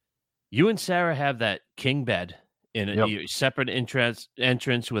 You and Sarah have that king bed in a separate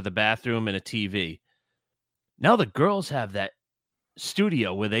entrance with a bathroom and a TV. Now the girls have that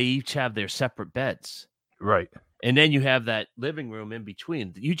studio where they each have their separate beds. Right. And then you have that living room in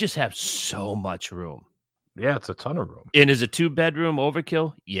between. You just have so much room. Yeah, it's a ton of room. And is a 2-bedroom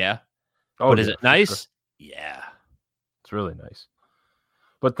overkill? Yeah. Oh, but is yeah, it nice? Sure. Yeah. It's really nice.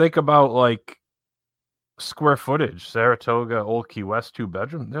 But think about like square footage. Saratoga, Old Key West,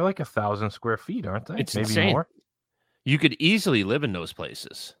 2-bedroom. They're like 1,000 square feet, aren't they? It's maybe insane. more. You could easily live in those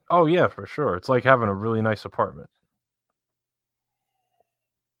places. Oh yeah, for sure. It's like having a really nice apartment.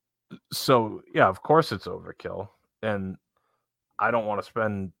 So yeah, of course it's overkill. And I don't want to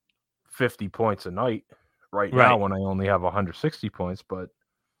spend 50 points a night right now when I only have 160 points, but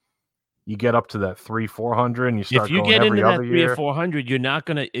you get up to that 300-400 and you start if you going get every into that other 300 year. or 400, you're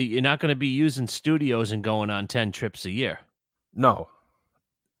not gonna be using studios and going on 10 trips a year. No.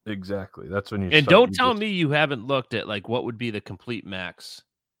 Exactly. That's when you And start, don't tell me you haven't looked at like what would be the complete max.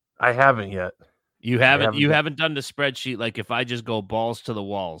 I haven't yet. You haven't done the spreadsheet. Like if I just go balls to the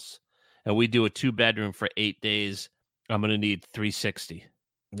walls and we do a 2-bedroom for 8 days, I'm gonna need 360.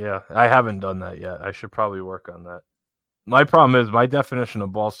 Yeah, I haven't done that yet. I should probably work on that. My problem is my definition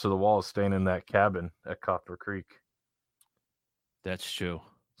of balls to the wall is staying in that cabin at Copper Creek. That's true.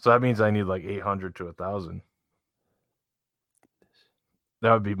 So that means I need like 800 to 1,000.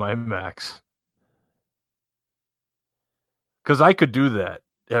 That would be my max. Because I could do that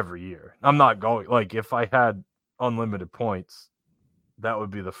every year. I'm not going. Like, if I had unlimited points, that would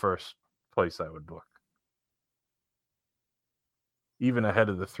be the first place I would book. Even ahead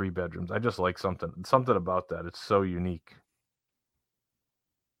of the 3 bedrooms. I just like something about that. It's so unique.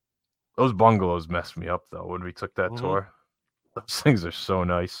 Those bungalows messed me up, though, when we took that tour. Those things are so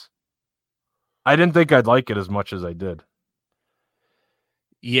nice. I didn't think I'd like it as much as I did.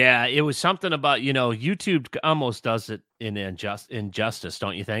 Yeah, it was something about, YouTube almost does it in injustice,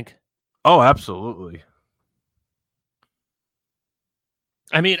 don't you think? Oh, absolutely.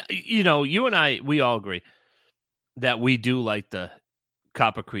 I mean, you and I, we all agree that we do like the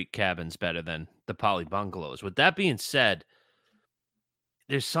Copper Creek cabins better than the poly bungalows. With that being said,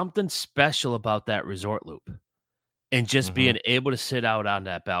 there's something special about that resort loop and just being able to sit out on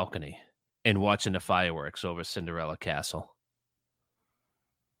that balcony and watching the fireworks over Cinderella Castle.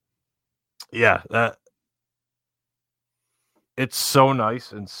 Yeah, it's so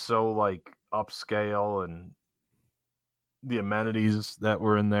nice and so like upscale, and the amenities that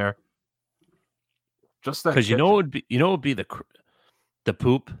were in there. Just that, because it would be the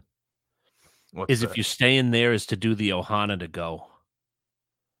poop. What's if you stay in there is to do the Ohana to go.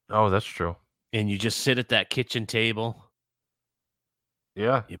 Oh, that's true. And you just sit at that kitchen table.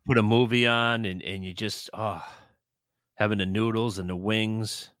 Yeah, you put a movie on, and you just having the noodles and the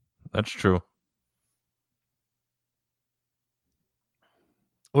wings. That's true.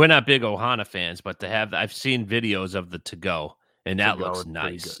 We're not big Ohana fans, but I've seen videos of the to-go, and that looks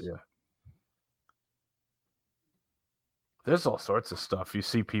nice. Good, yeah. There's all sorts of stuff. You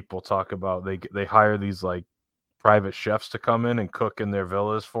see people talk about they hire these like private chefs to come in and cook in their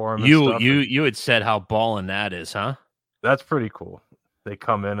villas for them. You had said how ballin' that is, huh? That's pretty cool. They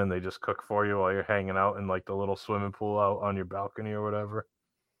come in and they just cook for you while you're hanging out in like the little swimming pool out on your balcony or whatever.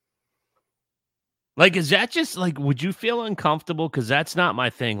 Like, is that just like, would you feel uncomfortable? Because that's not my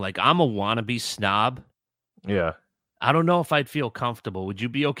thing. Like, I'm a wannabe snob. Yeah. I don't know if I'd feel comfortable. Would you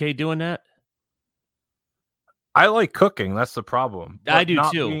be okay doing that? I like cooking. That's the problem. I But do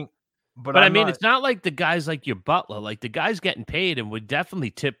not too. being- But I mean, it's not like the guy's like your butler. Like, the guy's getting paid and would definitely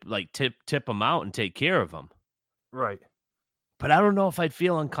tip him out and take care of him. right. But I don't know if I'd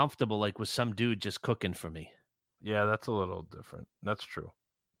feel uncomfortable like with some dude just cooking for me. Yeah, that's a little different. That's true.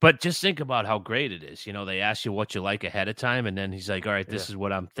 But just think about how great it is. You know, they ask you what you like ahead of time, and then he's like, all right, this is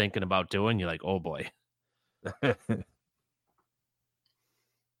what I'm thinking about doing. You're like, oh boy. The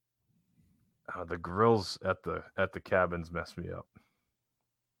grills at the cabins mess me up.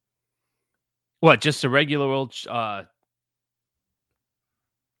 What, just a regular old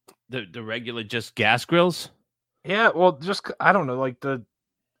the regular just gas grills? Yeah, well, just I don't know, like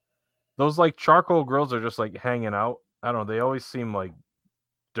those like charcoal grills are just like hanging out. I don't know, they always seem like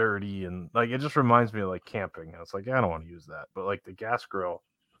dirty and like it just reminds me of like camping. It's like I don't want to use that. But like the gas grill,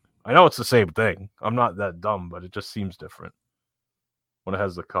 I know it's the same thing. I'm not that dumb, but it just seems different when it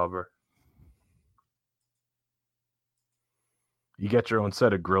has the cover. You get your own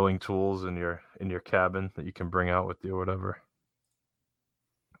set of grilling tools in your cabin that you can bring out with you or whatever.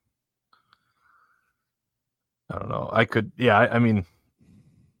 I don't know. I mean,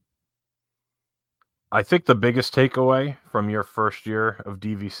 I think the biggest takeaway from your first year of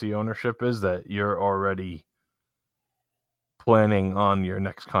DVC ownership is that you're already planning on your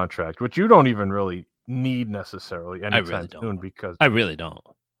next contract, which you don't even really need necessarily anytime soon because I really don't.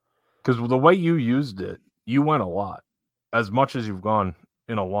 Because the way you used it, you went a lot, as much as you've gone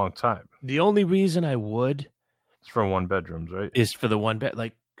in a long time. The only reason I would It's for one bedrooms, right? is for the one bed,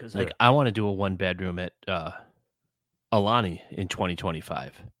 like because like I want to do a 1 bedroom at Alani in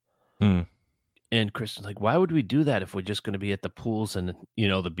 2025. And Chris was like, why would we do that if we're just going to be at the pools and, you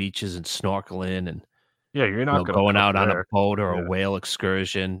know, the beaches and snorkeling and Yeah, you're not going out on a boat or Yeah. a whale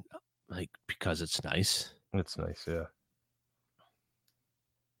excursion? Like, because it's nice. It's nice, yeah.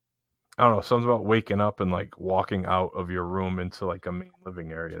 I don't know, something about waking up and like walking out of your room into like a main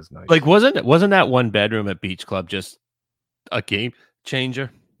living area is nice. Like, wasn't that 1 bedroom at Beach Club just a game changer?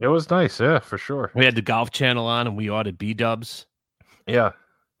 It was nice, yeah, for sure. We had the Golf Channel on and we ordered B-dubs. Yeah.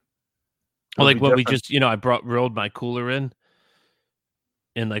 Well, like when we just, you know, rolled my cooler in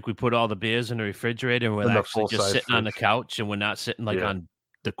and like we put all the beers in the refrigerator and we're In the actually just full-size sitting on the fridge. couch and we're not sitting like on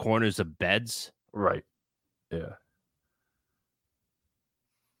the corners of beds. Right. Yeah.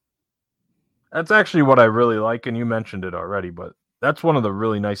 That's actually what I really like, and you mentioned it already, but that's one of the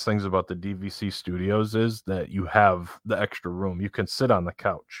really nice things about the DVC studios is that you have the extra room. You can sit on the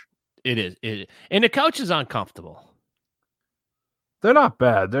couch. It is. And the couch is uncomfortable. They're not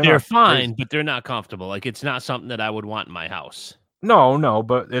bad. They're not fine, crazy. but they're not comfortable. Like, it's not something that I would want in my house. No,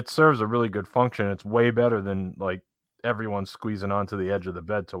 but it serves a really good function. It's way better than like everyone squeezing onto the edge of the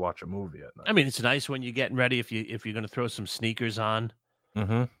bed to watch a movie at night. I mean, it's nice when you're getting ready if you're going to throw some sneakers on.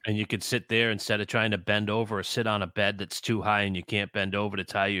 Mm-hmm. And you could sit there instead of trying to bend over or sit on a bed that's too high and you can't bend over to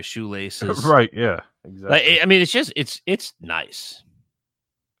tie your shoelaces. Right, yeah, exactly. Like, I mean, it's just it's nice.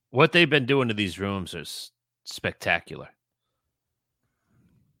 What they've been doing to these rooms is spectacular.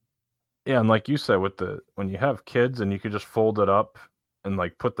 Yeah, and like you said, when you have kids and you could just fold it up and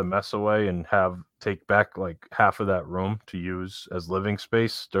like put the mess away and take back like half of that room to use as living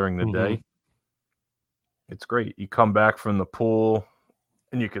space during the day. It's great. You come back from the pool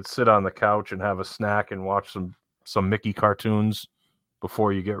and you could sit on the couch and have a snack and watch some Mickey cartoons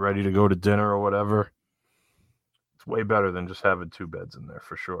before you get ready to go to dinner or whatever. It's way better than just having 2 beds in there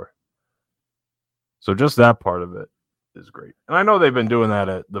for sure. So just that part of it is great. And I know they've been doing that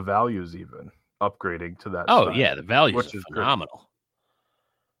at the Values, even upgrading to that. Oh style, yeah, the value which is great. phenomenal.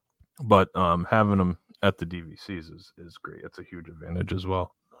 But having them at the DVCs is great. It's a huge advantage as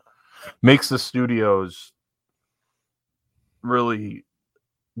well. Makes the studios really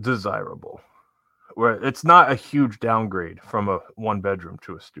desirable, where it's not a huge downgrade from a 1 bedroom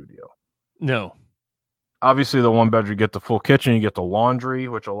to a studio. No. Obviously, the 1 bedroom, you get the full kitchen, you get the laundry,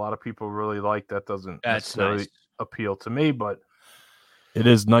 which a lot of people really like. That doesn't necessarily nice. appeal to me, but it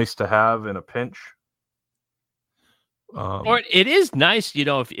is nice to have in a pinch. Or it is nice, you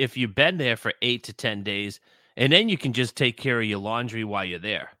know, if you've been there for 8 to 10 days, and then you can just take care of your laundry while you're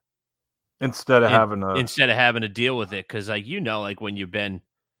there. Instead of having to deal with it, because like, you know, like when you've been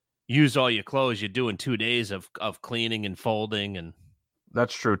use all your clothes, you're doing 2 days of cleaning and folding, and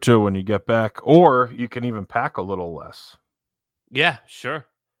that's true too when you get back. Or you can even pack a little less. yeah, sure.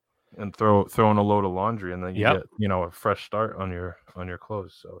 and throw in a load of laundry, and then you Yep. get a fresh start on your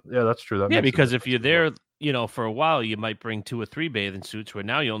clothes. So yeah, that's true. That Yeah, makes a because if difference you're as well. there, for a while, you might bring 2 or 3 bathing suits, where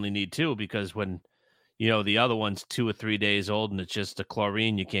now you only need 2 because when, the other one's 2 or 3 days old and it's just the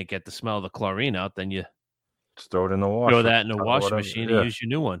chlorine, you can't get the smell of the chlorine out, then you Just throw it in the throw washer, that in the or washing whatever. machine and Yeah, use your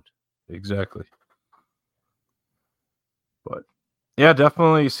new one. exactly. But yeah,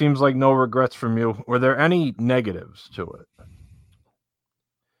 definitely seems like no regrets from you. Were there any negatives to it?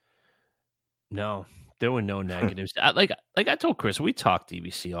 No, there were no negatives. Like I told Chris, we talk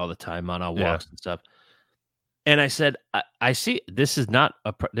DVC all the time on our Yeah. walks and stuff. And I said, I see this is not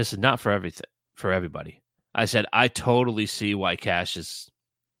this is not for everybody. I said I totally see why cash is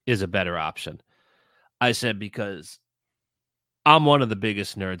a better option. I said because I'm one of the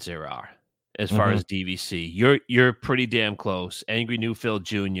biggest nerds there are as far Mhm. as DVC. You're pretty damn close. Angry New Phil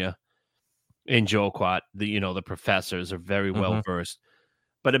Jr. and Joe Quat, the professors are very well Mhm. versed.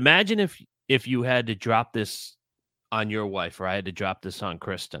 But imagine if you had to drop this on your wife, or I had to drop this on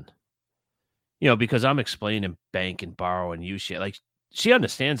Kristen. Because I'm explaining bank and borrow and use shit. Like, she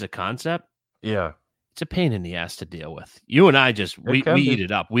understands the concept. Yeah, It's a pain in the ass to deal with. You and I just we can eat be.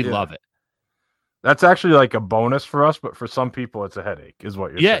 it up. We Yeah. love it. That's actually like a bonus for us, but for some people, it's a headache, is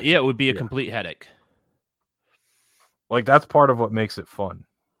what you're Yeah, saying. yeah, it would be a Yeah. complete headache. Like that's part of what makes it fun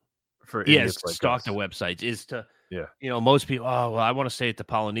for Yeah, idiots like stalk us. the websites is to, Yeah, most people, oh, well, I want to stay at the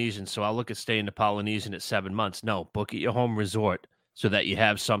Polynesian, so I'll look at staying the Polynesian at 7 months. No, book at your home resort so that you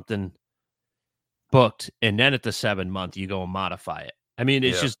have something booked, and then at the 7 month, you go and modify it. I mean,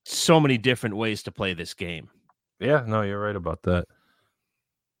 it's Yeah. just so many different ways to play this game. yeah. No, you're right about that.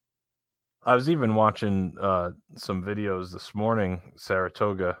 I was even watching some videos this morning,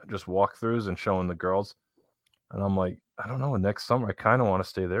 Saratoga, just walkthroughs and showing the girls, and I'm like, I don't know. Next summer, I kind of want to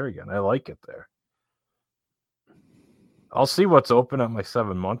stay there again. I like it there. I'll see what's open at my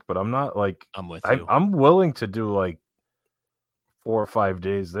 7 month, but I'm not like I'm with you. I'm willing to do like 4 or 5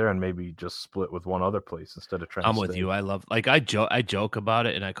 days there and maybe just split with one other place instead of trying I'm to with stay. you. I love, like, I joke about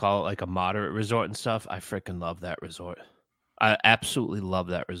it and I call it like a moderate resort and stuff. I freaking love that resort. I absolutely love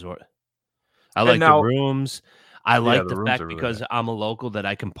that resort. I And like the now, rooms. I yeah, like the the rooms fact are really because nice. I'm a local that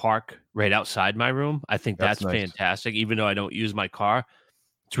I can park right outside my room. I think That's that's nice. fantastic. Even though I don't use my car,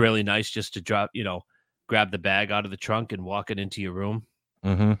 it's really nice just to grab the bag out of the trunk and walk it into your room.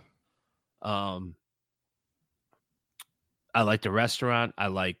 Mm-hmm. I like the restaurant. I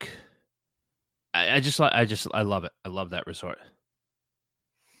love it. I love that resort.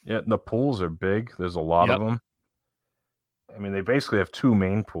 Yeah, the pools are big. There's a lot of Yep. them. I mean, they basically have 2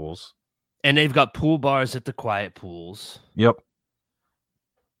 main pools. And they've got pool bars at the quiet pools. Yep.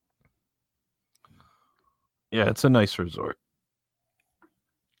 Yeah, it's a nice resort.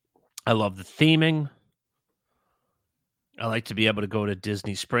 I love the theming. I like to be able to go to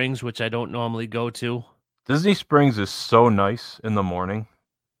Disney Springs, which I don't normally go to. Disney Springs is so nice in the morning.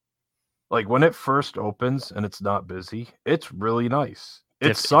 Like when it first opens and it's not busy, it's really nice.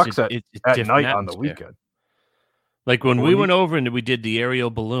 It sucks at different night on the atmosphere. weekend. Like when But we when went over and we did the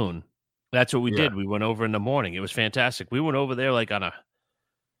aerial balloon, that's what we Yeah. did. We went over in the morning. It was fantastic. We went over there like on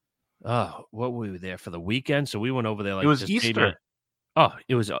what were we there for the weekend? So we went over there like It was just maybe Easter.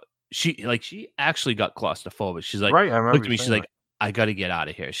 it was she actually got claustrophobic. She's like, Right, I remember looked at you me. She's saying like, I got to get out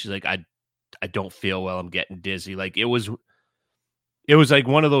of here. She's like, I don't feel well. I'm getting dizzy. Like it was like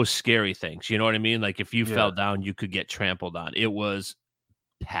one of those scary things. You know what I mean? Like if you Yeah. fell down, you could get trampled on. It was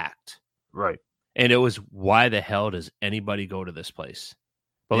packed. Right. And it was, why the hell does anybody go to this place?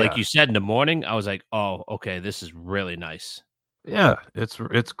 But like Yeah. you said in the morning, I was like, oh, okay, this is really nice. Yeah, it's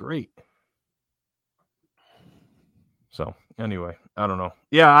great. So anyway, I don't know.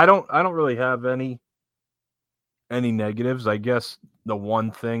 Yeah, I don't really have any negatives. I guess the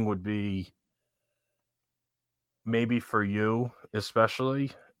one thing would be maybe for you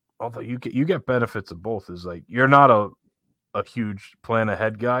especially, although you get benefits of both, is like you're not a huge plan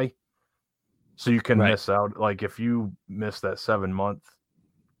ahead guy. So you can Right. miss out. Like if you miss that 7 month,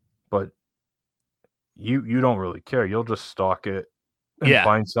 but you don't really care. You'll just stalk it and Yeah.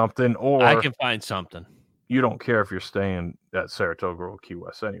 find something, or I can find something. you don't care if you're staying at Saratoga or Key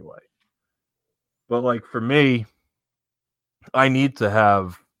West anyway. But like for me, I need to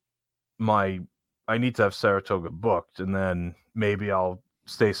have Saratoga booked, and then maybe I'll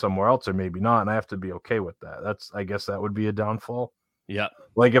stay somewhere else or maybe not, and I have to be okay with that. I guess that would be a downfall. Yeah.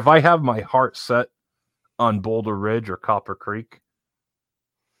 Like if I have my heart set on Boulder Ridge or Copper Creek,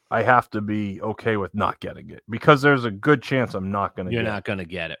 I have to be okay with not getting it, because there's a good chance I'm not going to You're get not going to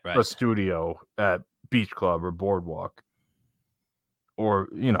get it, right? a studio at Beach Club or Boardwalk, or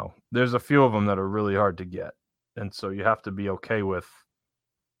there's a few of them that are really hard to get, and so you have to be okay with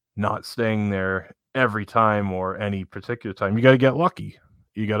not staying there every time or any particular time. You got to get lucky.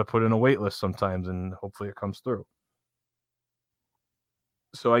 You got to put in a wait list sometimes, and hopefully it comes through.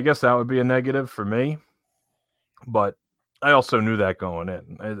 So I guess that would be a negative for me. But I also knew that going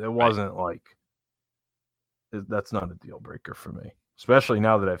in. It wasn't like that's not a deal breaker for me, especially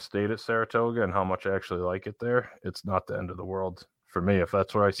now that I've stayed at Saratoga and how much I actually like it there. It's not the end of the world for me if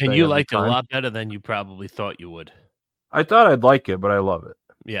that's where I stay. And you liked it a lot better than you probably thought you would. I thought I'd like it, but I love it.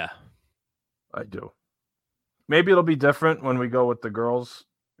 Yeah. I do. Maybe it'll be different when we go with the girls,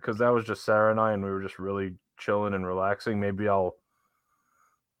 because that was just Sarah and I, and we were just really chilling and relaxing. Maybe I'll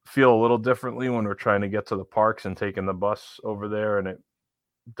feel a little differently when we're trying to get to the parks and taking the bus over there, and it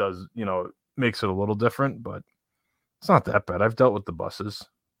does, it makes it a little different, but it's not that bad. I've dealt with the buses.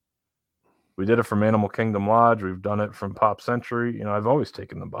 We did it from Animal Kingdom Lodge. We've done it from Pop Century. I've always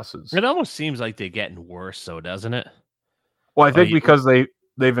taken the buses. It almost seems like they're getting worse, though, doesn't it? Well, I think because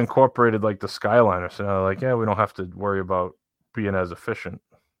they've incorporated like the Skyliner, so now like, we don't have to worry about being as efficient.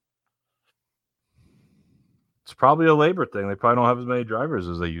 It's probably a labor thing. They probably don't have as many drivers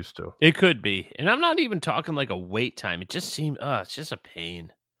as they used to. It could be. And I'm not even talking like a wait time. It just seems, it's just a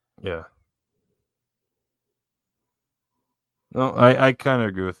pain. Yeah. No, I kind of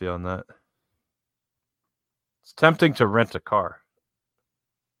agree with you on that. It's tempting to rent a car.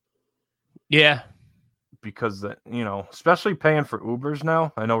 Yeah. Because that, especially paying for Ubers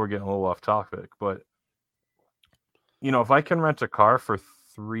now. I know we're getting a little off topic, but if I can rent a car for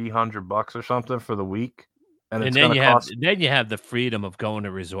 $300 or something for the week, and it's then you have the freedom of going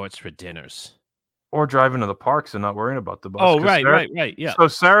to resorts for dinners or driving to the parks and not worrying about the bus. Oh, right, yeah. So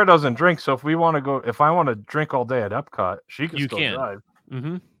Sarah doesn't drink. So if I want to drink all day at Epcot, she can still drive.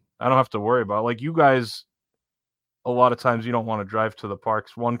 Mm-hmm. I don't have to worry about it. Like you guys. A lot of times you don't want to drive to the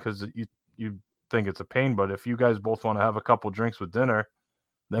parks. One, because you think it's a pain, but if you guys both want to have a couple drinks with dinner,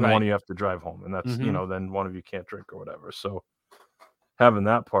 then one of you have to drive home, and that's then one of you can't drink or whatever. So having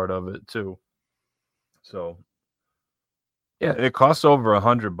that part of it too. So yeah, it costs over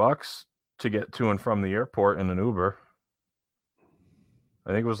 $100 to get to and from the airport in an Uber.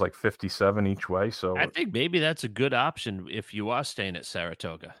 I think it was like $57 each way. So I think maybe that's a good option if you are staying at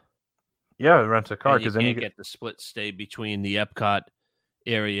Saratoga. Yeah, rent a car because then you get the split stay between the Epcot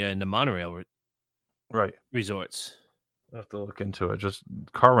area and the monorail resorts. I have to look into it. Just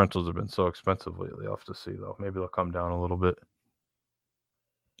car rentals have been so expensive lately. I'll have to see though. Maybe they'll come down a little bit.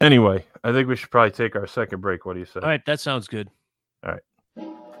 Anyway, I think we should probably take our second break. What do you say? All right, that sounds good. All right.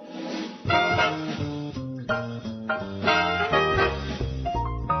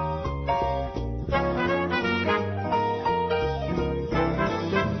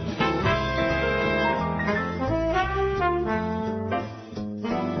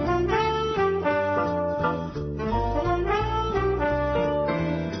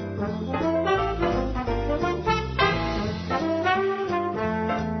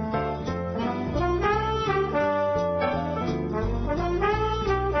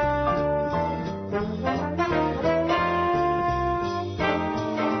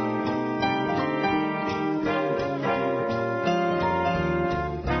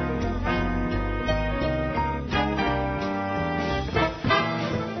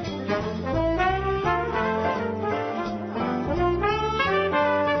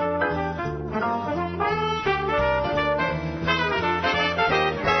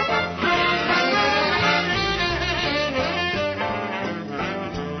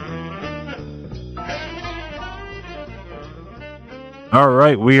 All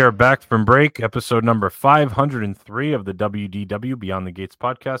right, we are back from break. Episode number 503 of the WDW Beyond the Gates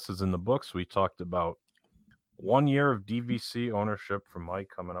podcast is in the books. We talked about 1 year of DVC ownership for Mike,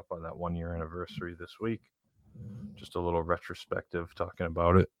 coming up on that 1 year anniversary this week. Just a little retrospective talking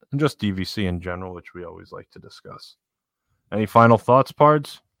about it, and just DVC in general, which we always like to discuss. Any final thoughts,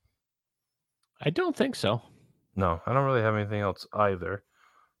 Pards? I don't think so. No, I don't really have anything else either.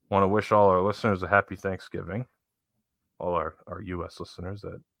 Want to wish all our listeners a happy Thanksgiving. All our U.S. listeners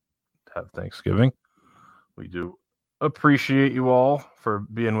that have Thanksgiving. We do appreciate you all for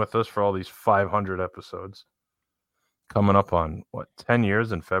being with us for all these 500 episodes. Coming up on, 10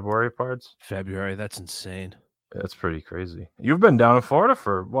 years in February, Pards? February, that's insane. That's pretty crazy. You've been down in Florida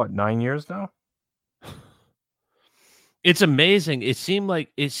for, 9 years now? It's amazing. It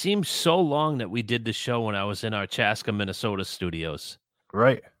seemed so long that we did the show when I was in our Chaska, Minnesota studios.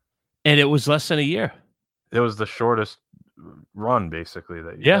 Right. And it was less than a year. It was the shortest run, basically,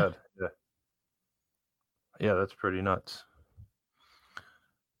 that you had. Yeah, that's pretty nuts.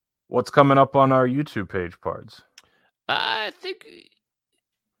 What's coming up on our YouTube page, Pards? I think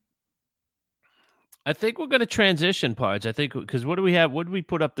I think we're going to transition, Pards. I think because what do we have? What did we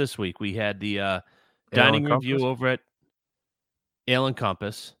put up this week? We had the dining review over at Ale and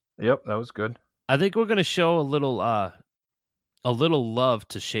Compass. Yep, that was good. I think we're going to show a little love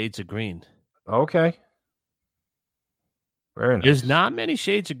to Shades of Green. Okay. Very nice. There's not many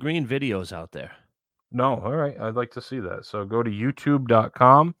Shades of Green videos out there. No, all right. I'd like to see that. So go to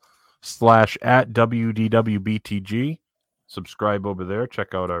youtube.com/@WDWBTG. Subscribe over there.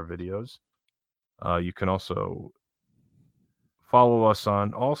 Check out our videos. You can also follow us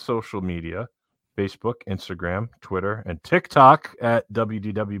on all social media, Facebook, Instagram, Twitter, and TikTok at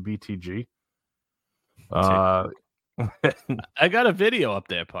WDWBTG. I got a video up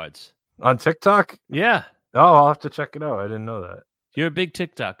there, Pards. On TikTok? Yeah. Oh, I'll have to check it out. I didn't know that. You're a big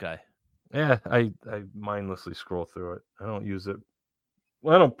TikTok guy. Yeah, I mindlessly scroll through it. I don't use it.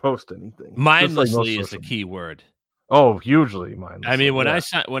 Well, I don't post anything. Mindlessly is the key word. Oh, hugely mindlessly. I mean, when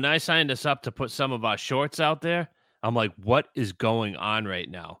I signed us up to put some of our shorts out there, I'm like, what is going on right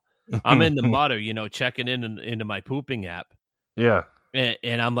now? I'm in the mutter, checking into my pooping app. Yeah.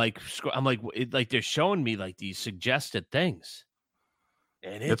 And I'm like, they're showing me like these suggested things.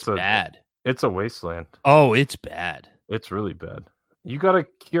 And it's bad. It's a wasteland. Oh, it's bad. It's really bad. You got to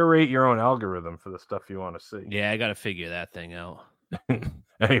curate your own algorithm for the stuff you want to see. Yeah, I got to figure that thing out.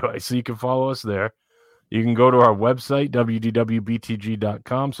 Anyway, so you can follow us there. You can go to our website,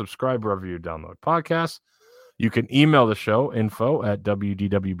 wdwbtg.com, subscribe wherever you download podcasts. You can email the show,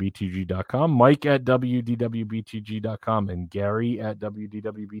 info@wdwbtg.com, Mike at wdwbtg.com, and Gary at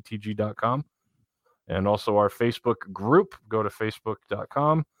wdwbtg.com. And also our Facebook group, go to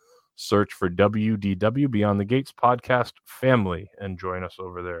facebook.com, search for WDW Beyond the Gates Podcast Family, and join us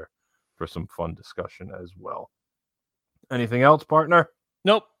over there for some fun discussion as well. Anything else, partner?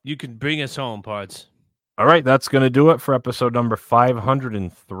 Nope. You can bring us home, Pards. All right, that's going to do it for episode number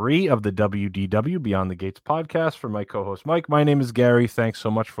 503 of the WDW Beyond the Gates podcast. For my co-host Mike, my name is Gary. Thanks so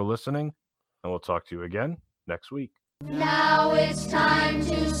much for listening, and we'll talk to you again next week. Now it's time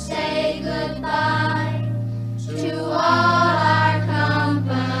to say goodbye to all our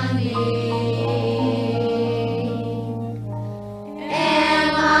company.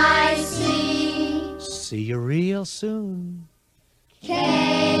 M-I-C. See you real soon.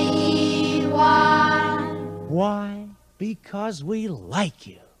 K-E-Y. Why? Because we like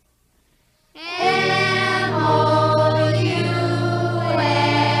you. M